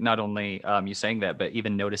 especially not only you saying that, but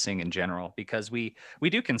even noticing in general, because we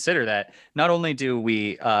do consider that. Not only do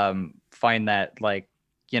we find that, like,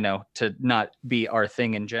 to not be our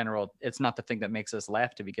thing in general, it's not the thing that makes us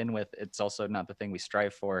laugh to begin with. It's also not the thing we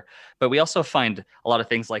strive for. But we also find a lot of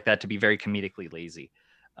things like that to be very comedically lazy.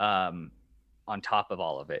 Um, on top of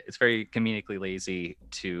all of it, it's very comedically lazy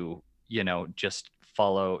to just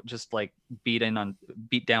follow, just like beat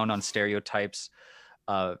down on stereotypes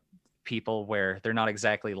of people where they're not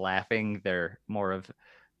exactly laughing, they're more of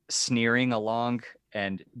sneering along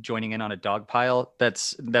and joining in on a dog pile.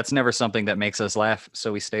 That's never something that makes us laugh,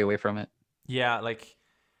 so we stay away from it. yeah, like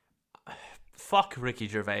fuck Ricky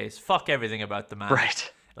Gervais, fuck everything about the man.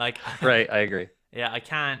 Right. Like, Right, I agree. yeah, I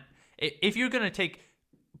can't. If you're gonna take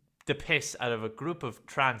the piss out of a group of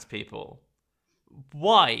trans people,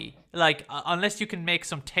 why? Like, unless you can make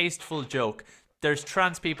some tasteful joke, there's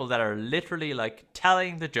trans people that are literally like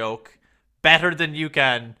telling the joke better than you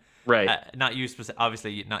can. Right. Not you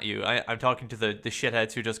obviously not you. I'm talking to the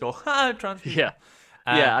shitheads who just go, "Ha, trans Yeah. people."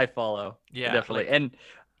 Yeah, Um, I follow. yeah, Definitely. like, And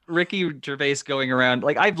Ricky Gervais going around,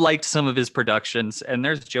 like, I've liked some of his productions, and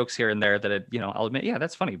there's jokes here and there that I'll admit, yeah,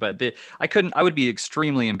 that's funny. But I would be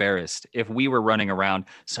extremely embarrassed if we were running around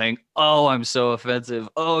saying, "Oh, I'm so offensive.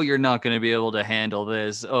 Oh, you're not going to be able to handle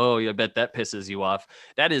this. Oh, I bet that pisses you off."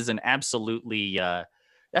 That is an absolutely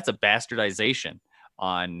that's a bastardization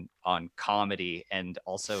on comedy, and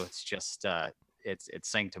also it's just it's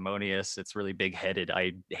sanctimonious. It's really big headed.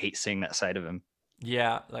 I hate seeing that side of him.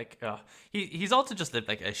 yeah, like he's also just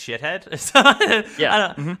like a shithead.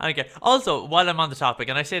 Yeah. I don't care. Also, while I'm on the topic,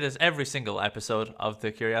 and I say this every single episode of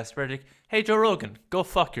the Curiosity Project, hey Joe Rogan, go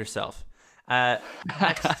fuck yourself. Uh,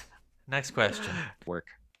 next next question. Work.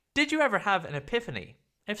 Did you ever have an epiphany?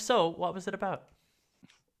 If so, what was it about?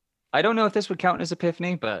 I don't know if this would count as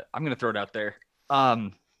epiphany, but I'm gonna throw it out there.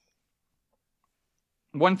 Um,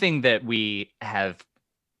 One thing that we have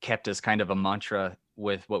kept as kind of a mantra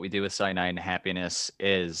with what we do with Cyanide and Happiness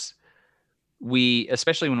is,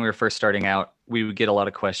 especially when we were first starting out, we would get a lot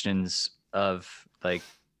of questions of like,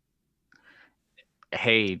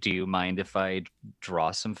 "Hey, do you mind if I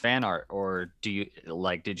draw some fan art? Or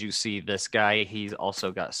did you see this guy? He's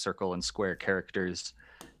also got circle and square characters.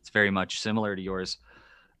 It's very much similar to yours."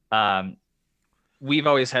 Um, we've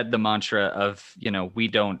always had the mantra of, we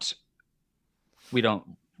don't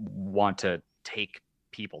want to take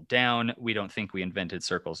people down. We don't think we invented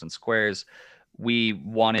circles and squares. We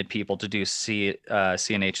wanted people to do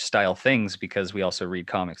CNH style things because we also read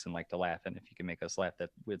comics and like to laugh. And if you can make us laugh, that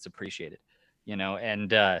it's appreciated,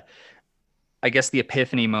 And I guess the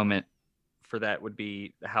epiphany moment for that would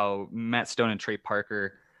be how Matt Stone and Trey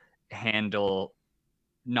Parker handle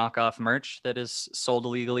knockoff merch that is sold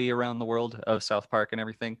illegally around the world of South Park and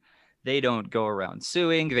everything. They don't go around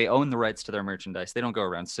suing. They own the rights to their merchandise. They don't go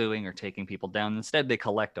around suing or taking people down. Instead, they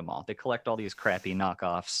collect them all. They collect all these crappy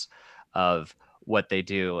knockoffs of what they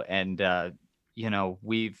do, and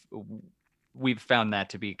we've found that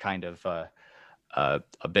to be kind of a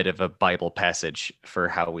bit of a Bible passage for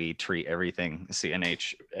how we treat everything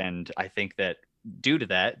CNH. And I think that due to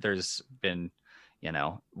that, there's been,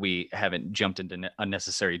 we haven't jumped into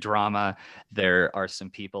unnecessary drama. There are some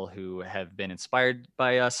people who have been inspired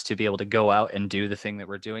by us to be able to go out and do the thing that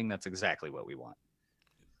we're doing. That's exactly what we want.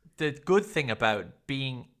 The good thing about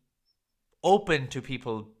being open to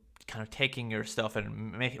people kind of taking your stuff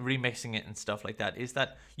and remixing it and stuff like that is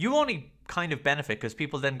that you only kind of benefit because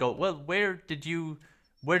people then go, well, where did you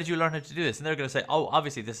learn how to do this? And they're going to say, oh,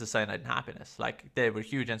 obviously this is Cyanide and Happiness. Like, they were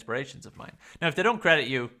huge inspirations of mine. Now, if they don't credit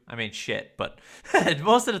you, I mean, shit, but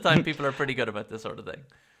most of the time people are pretty good about this sort of thing.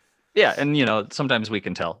 Yeah, and sometimes we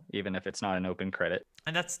can tell, even if it's not an open credit.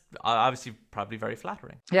 And that's obviously probably very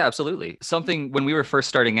flattering. Yeah, absolutely. Something when we were first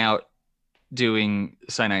starting out doing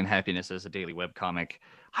Cyanide and Happiness as a daily webcomic,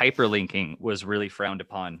 hyperlinking was really frowned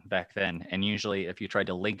upon back then. And usually if you tried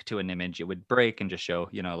to link to an image, it would break and just show,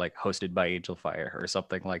 like hosted by Angel Fire or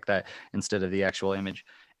something like that instead of the actual image.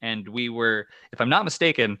 And we were, if I'm not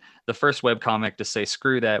mistaken, the first webcomic to say,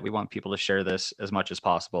 screw that, we want people to share this as much as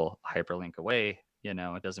possible, hyperlink away.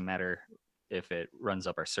 It doesn't matter if it runs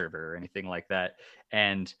up our server or anything like that.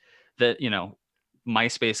 And that,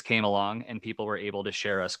 MySpace came along and people were able to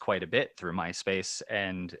share us quite a bit through MySpace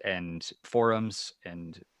and forums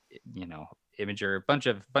and Imager, bunch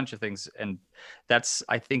of things. And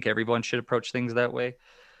I think everyone should approach things that way.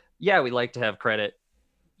 Yeah, we like to have credit.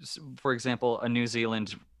 For example, a New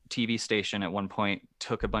Zealand TV station at one point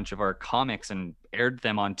took a bunch of our comics and aired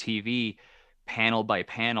them on TV panel by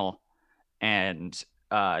panel and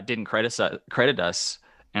didn't credit us.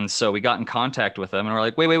 And so we got in contact with them and we're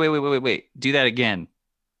like, wait, do that again,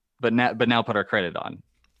 but now put our credit on.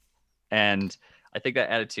 And I think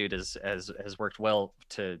that attitude has worked well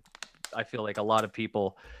to. I feel like a lot of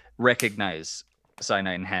people recognize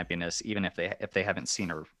Cyanide and Happiness even if they haven't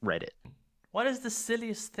seen or read it. What is the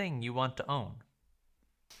silliest thing you want to own?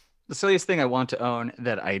 The silliest thing I want to own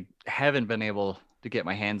that I haven't been able to get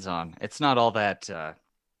my hands on. It's not all that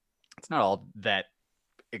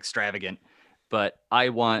extravagant, but I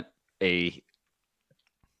want a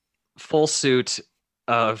full suit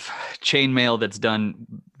of chainmail that's done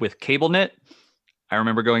with cable knit. I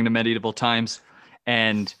remember going to medieval times,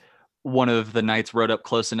 and one of the knights rode up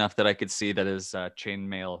close enough that I could see that his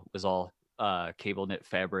chainmail was all cable knit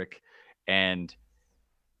fabric, and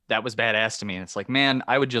that was badass to me. And it's like, man,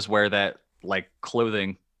 I would just wear that like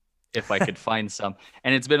clothing if I could find some.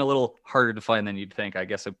 And it's been a little harder to find than you'd think. I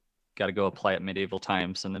guess I got to go apply at medieval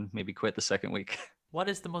times and then maybe quit the second week. What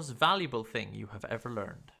is the most valuable thing you have ever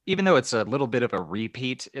learned? Even though it's a little bit of a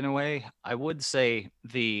repeat in a way, I would say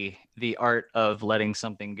the art of letting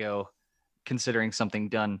something go, considering something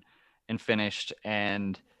done and finished.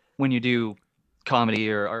 And when you do comedy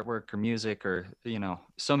or artwork or music or,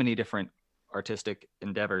 so many different artistic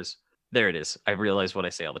endeavors, there it is. I realize what I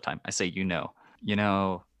say all the time. I say,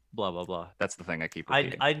 blah, blah, blah. That's the thing I keep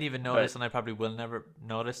repeating. I didn't even notice, and I probably will never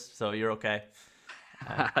notice, so you're okay.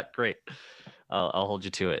 Great. I'll hold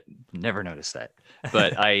you to it. Never noticed that.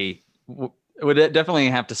 But would definitely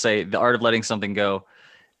have to say the art of letting something go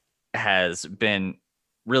has been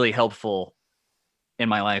really helpful in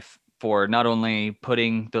my life for not only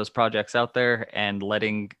putting those projects out there and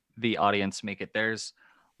letting the audience make it theirs,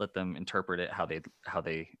 let them interpret it how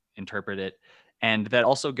they interpret it. And that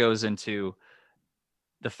also goes into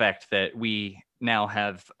the fact that we now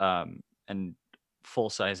have an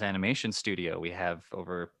full-size animation studio. We have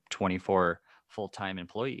over 24 full-time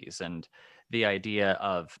employees, and the idea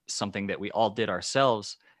of something that we all did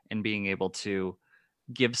ourselves and being able to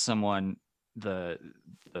give someone the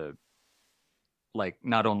like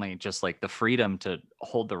not only just like the freedom to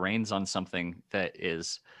hold the reins on something that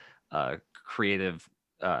is a creative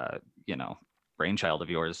brainchild of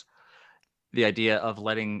yours, the idea of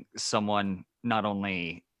letting someone not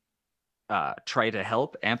only try to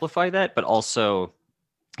help amplify that, but also,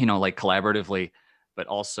 like collaboratively, but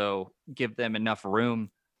also give them enough room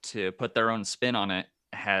to put their own spin on it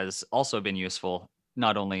has also been useful,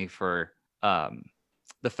 not only for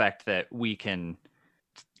the fact that we can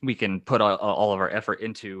put all of our effort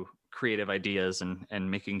into creative ideas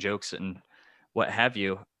and making jokes and what have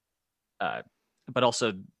you, but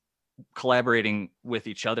also collaborating with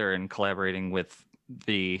each other and collaborating with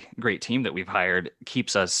the great team that we've hired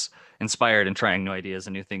keeps us inspired and trying new ideas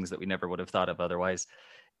and new things that we never would have thought of otherwise.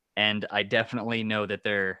 And I definitely know that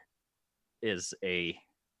there is a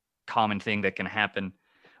common thing that can happen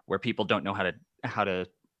where people don't know how to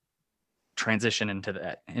transition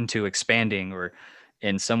into expanding, or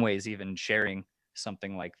in some ways even sharing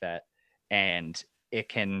something like that. And it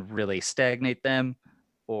can really stagnate them.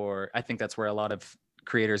 Or I think that's where a lot of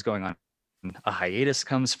creators going on a hiatus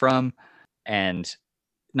comes from, and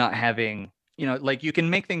not having, like, you can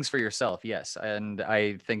make things for yourself, yes, and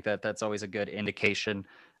I think that that's always a good indication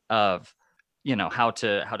of how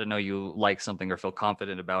to know you like something or feel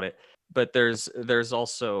confident about it. But there's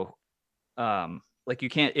also like, you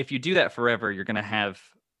can't, if you do that forever, you're going to have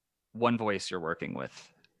one voice you're working with.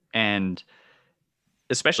 And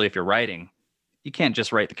especially if you're writing, you can't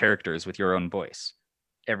just write the characters with your own voice.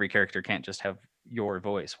 Every character can't just have your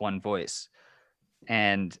voice, one voice.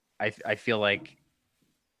 And I feel like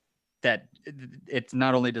that it's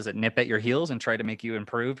not only does it nip at your heels and try to make you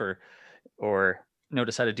improve or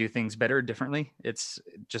notice how to do things better, differently, it's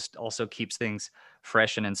just also keeps things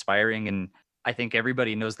fresh and inspiring. And I think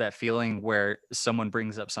everybody knows that feeling where someone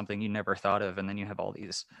brings up something you never thought of, and then you have all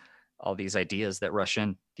these ideas that rush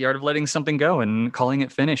in. The art of letting something go and calling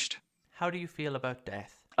it finished. How do you feel about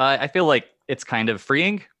death? I feel like it's kind of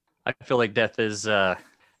freeing. I feel like death is, I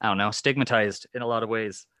don't know, stigmatized in a lot of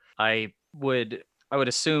ways. I would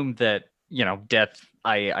assume that, death,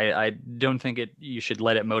 I don't think you should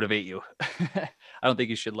let it motivate you. I don't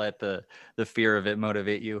think you should let the fear of it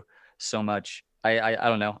motivate you so much. I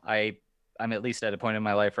don't know. I'm at least at a point in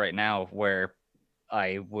my life right now where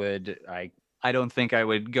I don't think I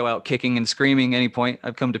would go out kicking and screaming any point.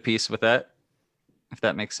 I've come to peace with that, if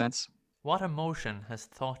that makes sense. What emotion has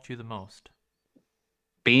taught you the most?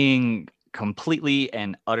 Being completely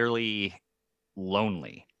and utterly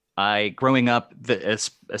lonely. Growing up,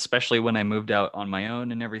 especially when I moved out on my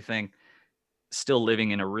own and everything, still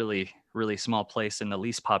living in a really, really small place in the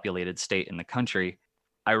least populated state in the country,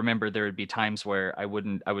 I remember there would be times where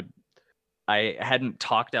I hadn't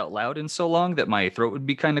talked out loud in so long that my throat would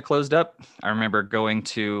be kind of closed up. I remember going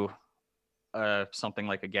to something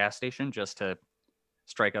like a gas station just to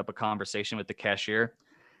strike up a conversation with the cashier.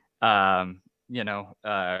 After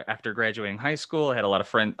graduating high school, I had a lot of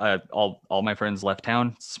friends. All my friends left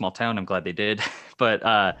town. Small town. I'm glad they did. But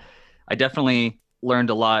I definitely learned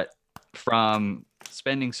a lot from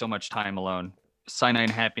spending so much time alone. Cyanide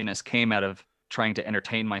happiness came out of trying to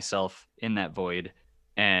entertain myself in that void,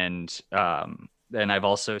 and I've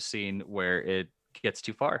also seen where it gets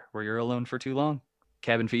too far, where you're alone for too long,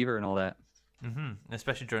 cabin fever and all that.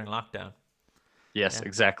 Especially during lockdown. Yes, Yeah.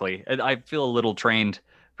 exactly. And I feel a little trained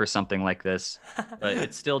for something like this, but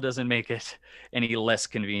it still doesn't make it any less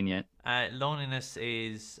convenient. Loneliness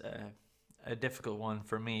is a difficult one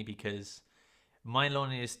for me because my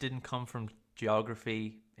loneliness didn't come from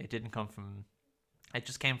geography. It didn't come from. It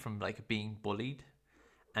just came from like being bullied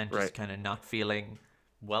and just Right. kind of not feeling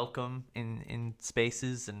welcome in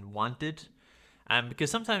spaces and wanted. Because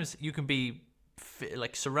sometimes you can be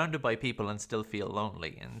like surrounded by people and still feel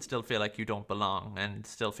lonely and still feel like you don't belong and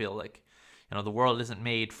still feel like the world isn't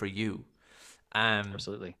made for you. Um,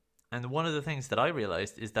 Absolutely. and one of the things that I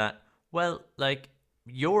realized is that, well, like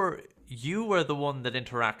you are the one that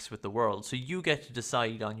interacts with the world, so you get to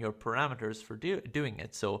decide on your parameters for doing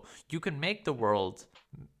it. So you can make the world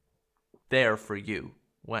there for you,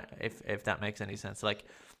 if that makes any sense. Like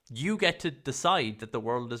you get to decide that the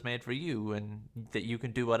world is made for you and that you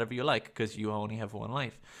can do whatever you like because you only have one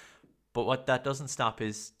life. But what that doesn't stop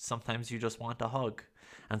is sometimes you just want a hug,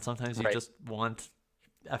 and sometimes you Right. just want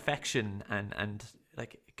affection and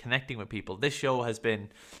like connecting with people. This show has been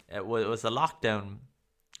it was a lockdown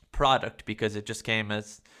product because it just came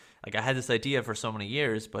as like I had this idea for so many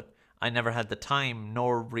years, but I never had the time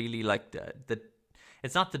nor really like the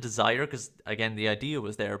it's not the desire because again the idea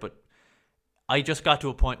was there, but I just got to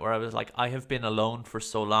a point where I was like, I have been alone for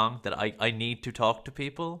so long that I need to talk to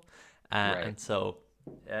people, Right. and so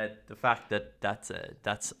the fact that that's a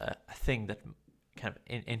thing that kind of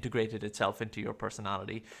integrated itself into your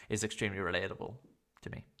personality is extremely relatable to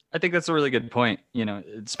me. I think that's a really good point.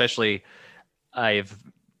 Especially I've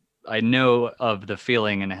I know of the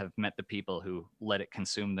feeling and have met the people who let it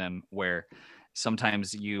consume them, where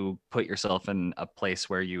sometimes you put yourself in a place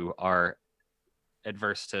where you are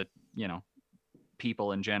adverse to,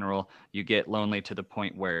 people in general. You get lonely to the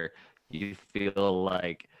point where you feel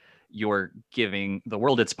like you're giving the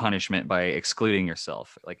world its punishment by excluding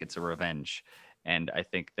yourself, like it's a revenge. And I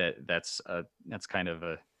think that's kind of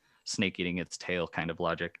a snake eating its tail kind of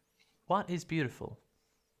logic. What is beautiful?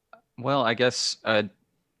 Well, I guess I'd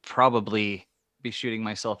probably be shooting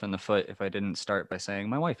myself in the foot if I didn't start by saying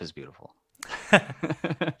my wife is beautiful.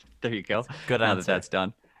 There you go. Good Now that answer. that's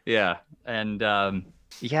done. Yeah. And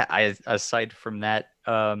yeah, aside from that,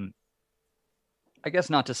 I guess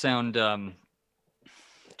not to sound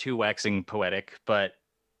too waxing poetic, but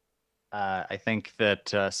I think that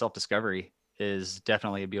self-discovery is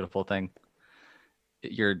definitely a beautiful thing.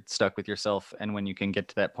 You're stuck with yourself, and when you can get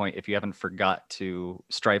to that point, if you haven't forgot to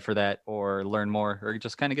strive for that or learn more or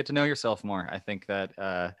just kind of get to know yourself more, I think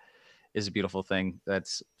that is a beautiful thing.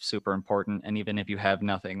 That's super important, and even if you have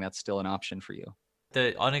nothing, that's still an option for you.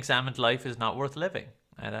 The unexamined life is not worth living.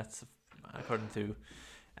 That's according to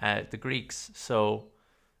the Greeks. So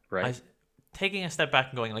I Right. taking a step back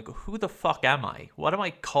and going like, who the fuck am I? What am I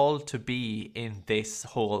called to be in this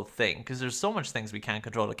whole thing? Because there's so much things we can't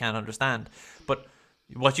control, I can't understand. But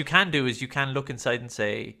what you can do is you can look inside and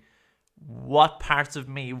say, what parts of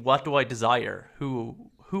me? What do I desire? Who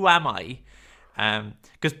am I?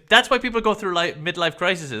 Because that's why people go through midlife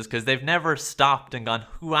crises because they've never stopped and gone,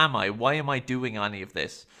 who am I? Why am I doing any of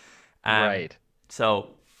this? Um, Right.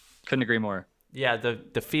 so Couldn't agree more. yeah,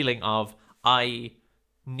 the feeling of I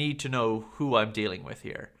need to know who I'm dealing with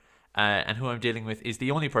here. And who I'm dealing with is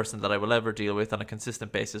the only person that I will ever deal with on a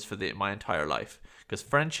consistent basis for my entire life. Because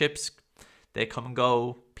friendships, they come and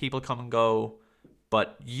go, people come and go,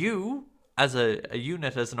 but you, as a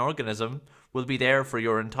unit, as an organism, will be there for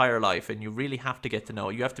your entire life, and you really have to get to know.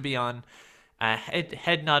 You have to be on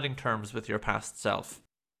head nodding terms with your past self.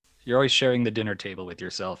 You're always sharing the dinner table with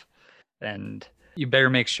yourself, and you better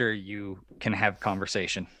make sure you can have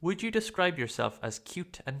conversation. Would you describe yourself as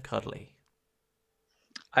cute and cuddly?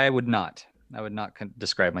 I would not. I would not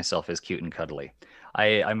describe myself as cute and cuddly.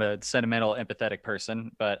 I'm a sentimental, empathetic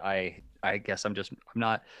person, but I guess I'm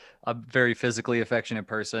not a very physically affectionate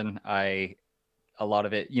person. A lot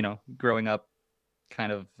of it, growing up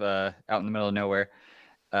kind of out in the middle of nowhere,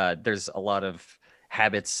 there's a lot of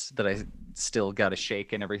habits that I still got to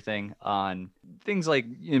shake and everything on things like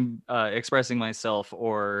expressing myself,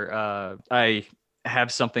 or I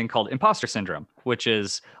have something called imposter syndrome, which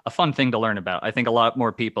is a fun thing to learn about. I think a lot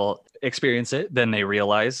more people experience it than they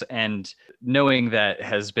realize. And knowing that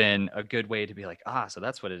has been a good way to be like, so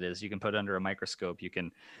that's what it is. You can put it under a microscope. You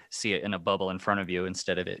can see it in a bubble in front of you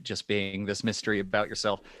instead of it just being this mystery about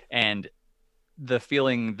yourself. And the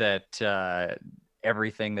feeling that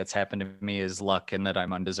everything that's happened to me is luck and that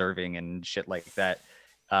I'm undeserving and shit like that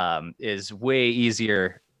is way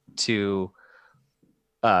easier to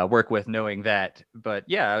work with, knowing that. But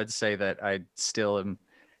yeah, I would say that I still am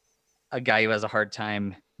a guy who has a hard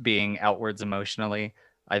time being outwards emotionally.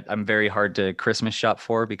 I'm very hard to Christmas shop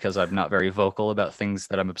for because I'm not very vocal about things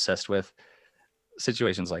that I'm obsessed with,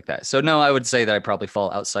 situations like that. So no, I would say that I probably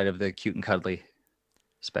fall outside of the cute and cuddly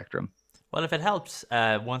spectrum. Well, if it helps,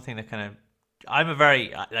 one thing that kind of, I'm a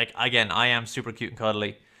very again, I am super cute and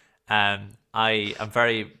cuddly. I am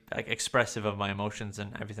very expressive of my emotions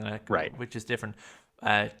and everything right, which is different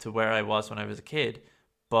to where I was when I was a kid.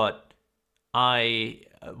 But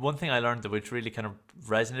one thing I learned that which really kind of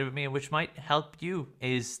resonated with me and which might help you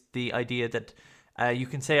is the idea that you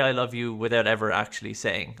can say I love you without ever actually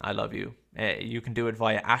saying I love you. You can do it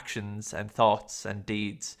via actions and thoughts and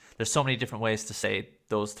deeds. There's so many different ways to say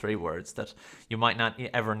those three words that you might not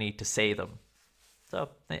ever need to say them. So,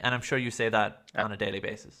 and I'm sure you say that on a daily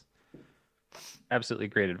basis. Absolutely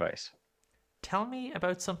great advice. Tell me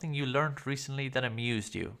about something you learned recently that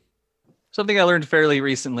amused you. Something I learned fairly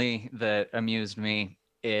recently that amused me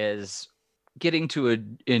is getting to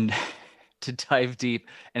to dive deep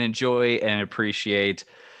and enjoy and appreciate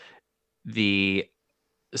the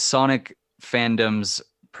Sonic fandom's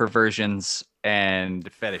perversions and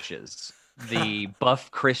fetishes. The buff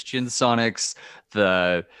Christian Sonics,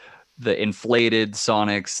 the inflated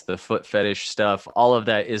Sonics, the foot fetish stuff, all of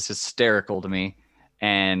that is hysterical to me.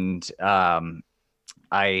 And I'm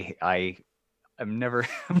never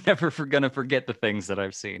gonna forget the things that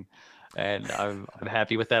I've seen. And I'm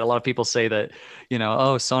happy with that. A lot of people say that,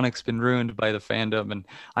 Sonic's been ruined by the fandom, and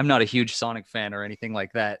I'm not a huge Sonic fan or anything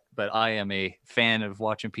like that, but I am a fan of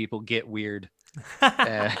watching people get weird.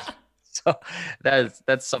 So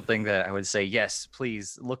that's something that I would say, yes,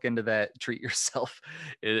 please look into that, treat yourself,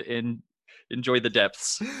 and enjoy the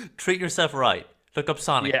depths. Treat yourself right. Look up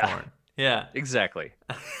Sonic porn. Yeah, exactly.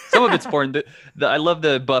 Some of it's porn. I love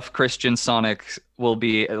the buff Christian Sonic will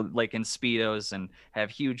be like in Speedos and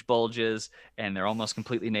have huge bulges, and they're almost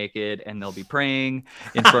completely naked, and they'll be praying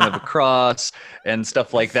in front of a cross and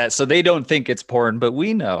stuff like that. So they don't think it's porn, but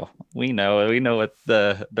we know what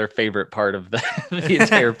their favorite part of the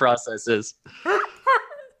entire process is.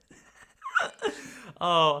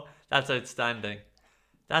 Oh, that's outstanding.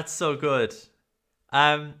 That's so good.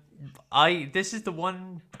 This is the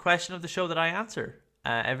one question of the show that I answer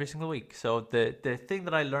every single week. So the thing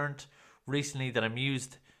that I learned recently that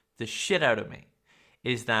amused the shit out of me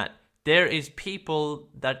is that there is people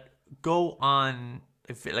that go on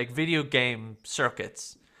like video game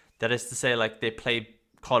circuits. That is to say, like, they play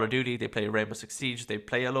Call of Duty, they play Rainbow Six Siege, they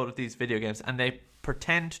play a lot of these video games, and they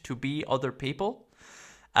pretend to be other people.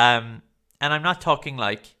 And I'm not talking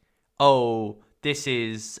like, oh, this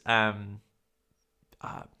is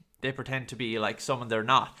they pretend to be like someone they're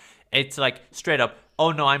not. It's like straight up,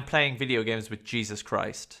 oh no, I'm playing video games with Jesus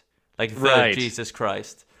Christ, like the Jesus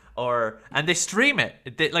Christ, and they stream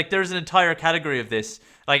it. Like there's an entire category of this.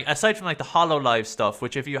 Like aside from like the HoloLive stuff,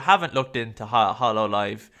 which if you haven't looked into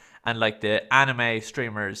HoloLive and like the anime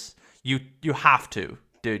streamers, you have to,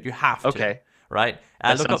 dude, you have to. Okay, right?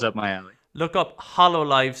 That sounds up my alley. Look up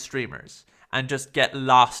HoloLive streamers and just get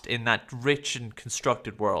lost in that rich and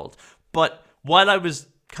constructed world. But while I was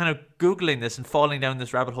kind of Googling this and falling down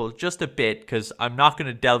this rabbit hole just a bit, because I'm not going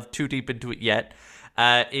to delve too deep into it yet,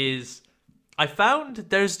 is I found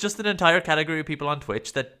there's just an entire category of people on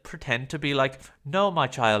Twitch that pretend to be like, no, my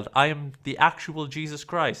child, I am the actual Jesus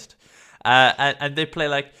Christ. And they play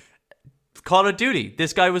like Call of Duty.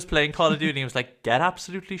 This guy was playing Call of Duty and he was like, get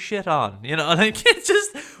absolutely shit on. Like it's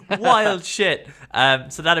just wild shit.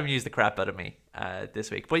 So that amused the crap out of me this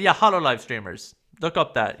week. But yeah, HoloLive streamers. Look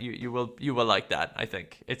up that. You will like that, I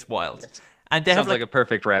think. It's wild. And they sounds like a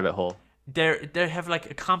perfect rabbit hole. They have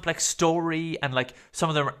like a complex story, and like some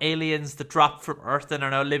of them are aliens that dropped from Earth and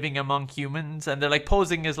are now living among humans, and they're like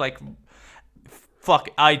posing as like, fuck,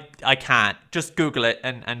 I can't. Just Google it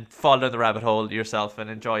and fall down the rabbit hole yourself and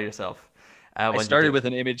enjoy yourself. I while you started do. with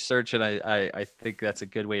an image search, and I think that's a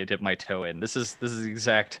good way to dip my toe in. This is the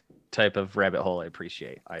exact type of rabbit hole I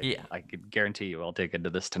appreciate. Yeah. I could guarantee you I'll dig into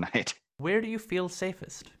this tonight. Where do you feel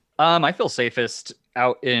safest? I feel safest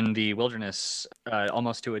out in the wilderness,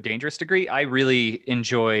 almost to a dangerous degree. I really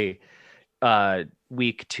enjoy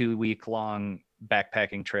week, 2 week long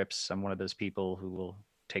backpacking trips. I'm one of those people who will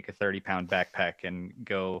take a 30-pound backpack and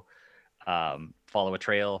go follow a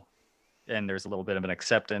trail. And there's a little bit of an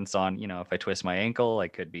acceptance on, if I twist my ankle, I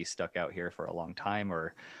could be stuck out here for a long time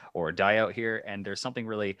or die out here. And there's something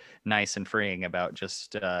really nice and freeing about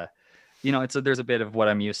just there's a bit of what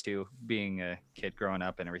I'm used to being a kid growing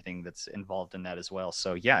up and everything that's involved in that as well.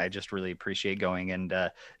 So yeah, I just really appreciate going and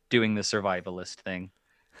doing the survivalist thing.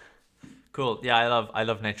 Cool. Yeah, I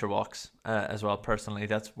love nature walks as well. Personally,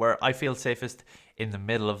 that's where I feel safest, in the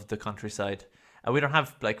middle of the countryside. We don't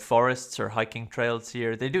have like forests or hiking trails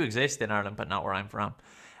here. They do exist in Ireland, but not where I'm from.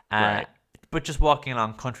 Uh, Right. but just walking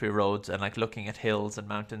along country roads and like looking at hills and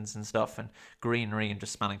mountains and stuff and greenery and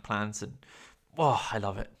just smelling plants and I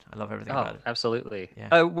love it. I love everything Oh, about it. absolutely.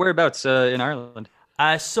 Yeah. Whereabouts in Ireland?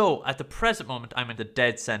 So at the present moment, I'm in the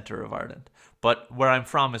dead center of Ireland, but where I'm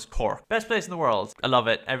from is Cork. Best place in the world. I love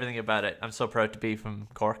it. Everything about it. I'm so proud to be from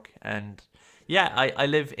Cork. And yeah, I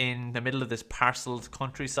live in the middle of this parcelled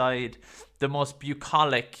countryside, the most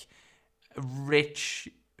bucolic, rich,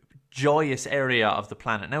 joyous area of the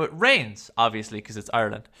planet. Now it rains, obviously, because it's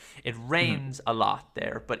Ireland. It Mhm. rains a lot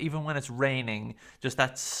there, but even when it's raining, just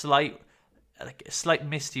that slight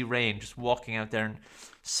misty rain, just walking out there and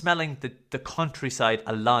smelling the countryside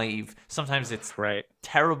alive. Sometimes it's Right.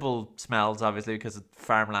 terrible smells, obviously, because of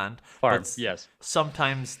farmland, but Farm. Yes.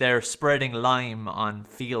 sometimes they're spreading lime on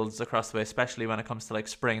fields across the way, especially when it comes to like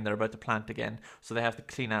spring. They're about to plant again, so they have to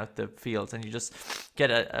clean out the fields, and you just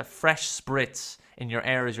get a fresh spritz in your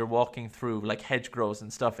air as you're walking through like hedgerows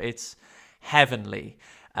and stuff. It's heavenly.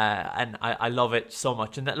 And I love it so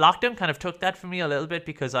much. And that lockdown kind of took that from me a little bit,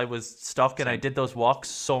 because I was stuck and I Same. did those walks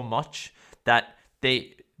so much that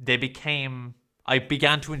they became, I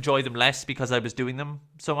began to enjoy them less because I was doing them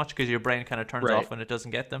so much, because your brain kind of turns Right. off when it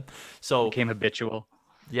doesn't get them. So Became habitual.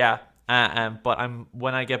 yeah, but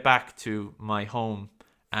when I get back to my home,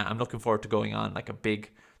 I'm looking forward to going on like a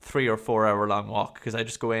big 3 or 4 hour long walk, because I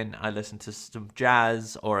just go in, I listen to some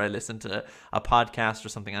jazz or I listen to a podcast or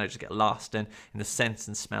something, and I just get lost in the scents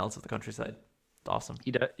and smells of the countryside. It's awesome.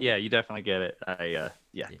 Yeah, you definitely get it. Yeah,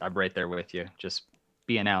 Yeah. I'm right there with you. Just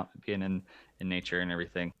being out, being in nature and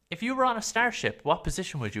everything. If you were on a starship, what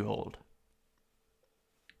position would you hold?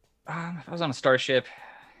 If I was on a starship,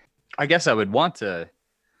 I guess I would want to.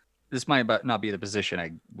 This might not be the position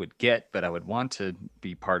I would get, but I would want to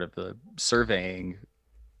be part of the surveying,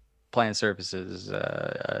 plant surfaces,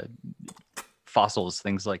 fossils,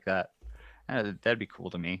 things like that. That'd be cool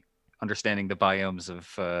to me. Understanding the biomes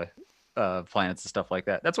of planets and stuff like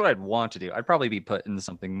that. That's what I'd want to do. I'd probably be put in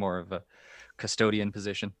something more of a custodian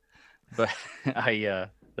position, but I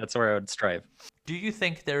that's where I would strive. Do you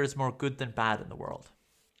think there is more good than bad in the world?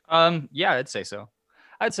 Yeah, I'd say so.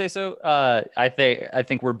 I'd say so. I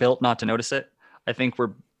think we're built not to notice it. I think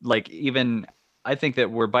we're like even I think that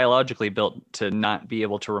we're biologically built to not be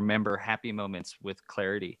able to remember happy moments with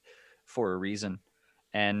clarity for a reason.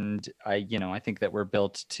 And I think that we're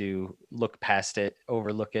built to look past it,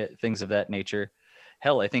 overlook it, things of that nature.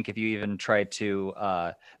 Hell, I think if you even try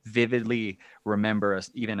to vividly remember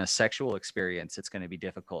even a sexual experience, it's going to be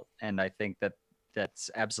difficult. And I think that that's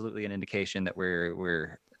absolutely an indication that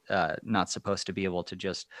we're not supposed to be able to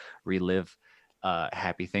just relive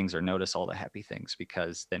happy things or notice all the happy things,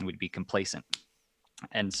 because then we'd be complacent.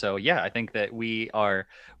 And so yeah, I think that we are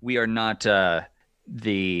not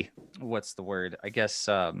the what's the word, I guess,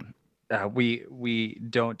 we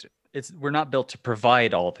don't it's we're not built to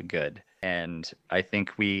provide all the good, and I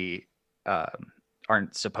think we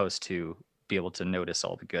aren't supposed to be able to notice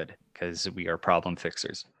all the good because we are problem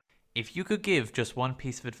fixers. If you could give just one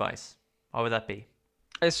piece of advice, what would that be?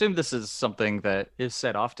 I assume this is something that is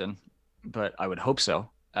said often, but I would hope so,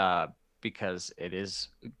 because it is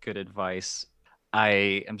good advice.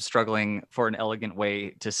 I am struggling for an elegant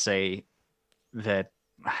way to say that.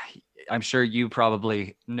 I'm sure you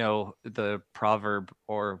probably know the proverb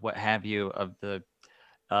or what have you of the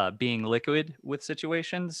being liquid with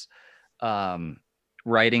situations, um,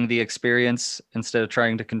 writing the experience instead of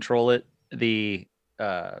trying to control it.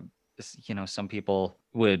 Uh, some people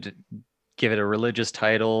would give it a religious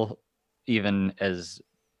title, even as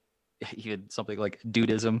even something like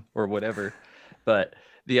dudism or whatever. But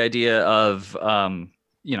the idea of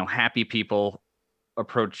happy people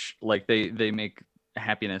approach like they make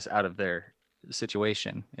happiness out of their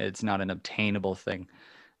situation. It's not an obtainable thing.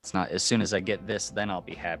 It's not as soon as I get this, then I'll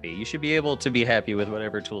be happy. You should be able to be happy with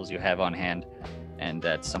whatever tools you have on hand, and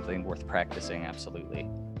that's something worth practicing, absolutely.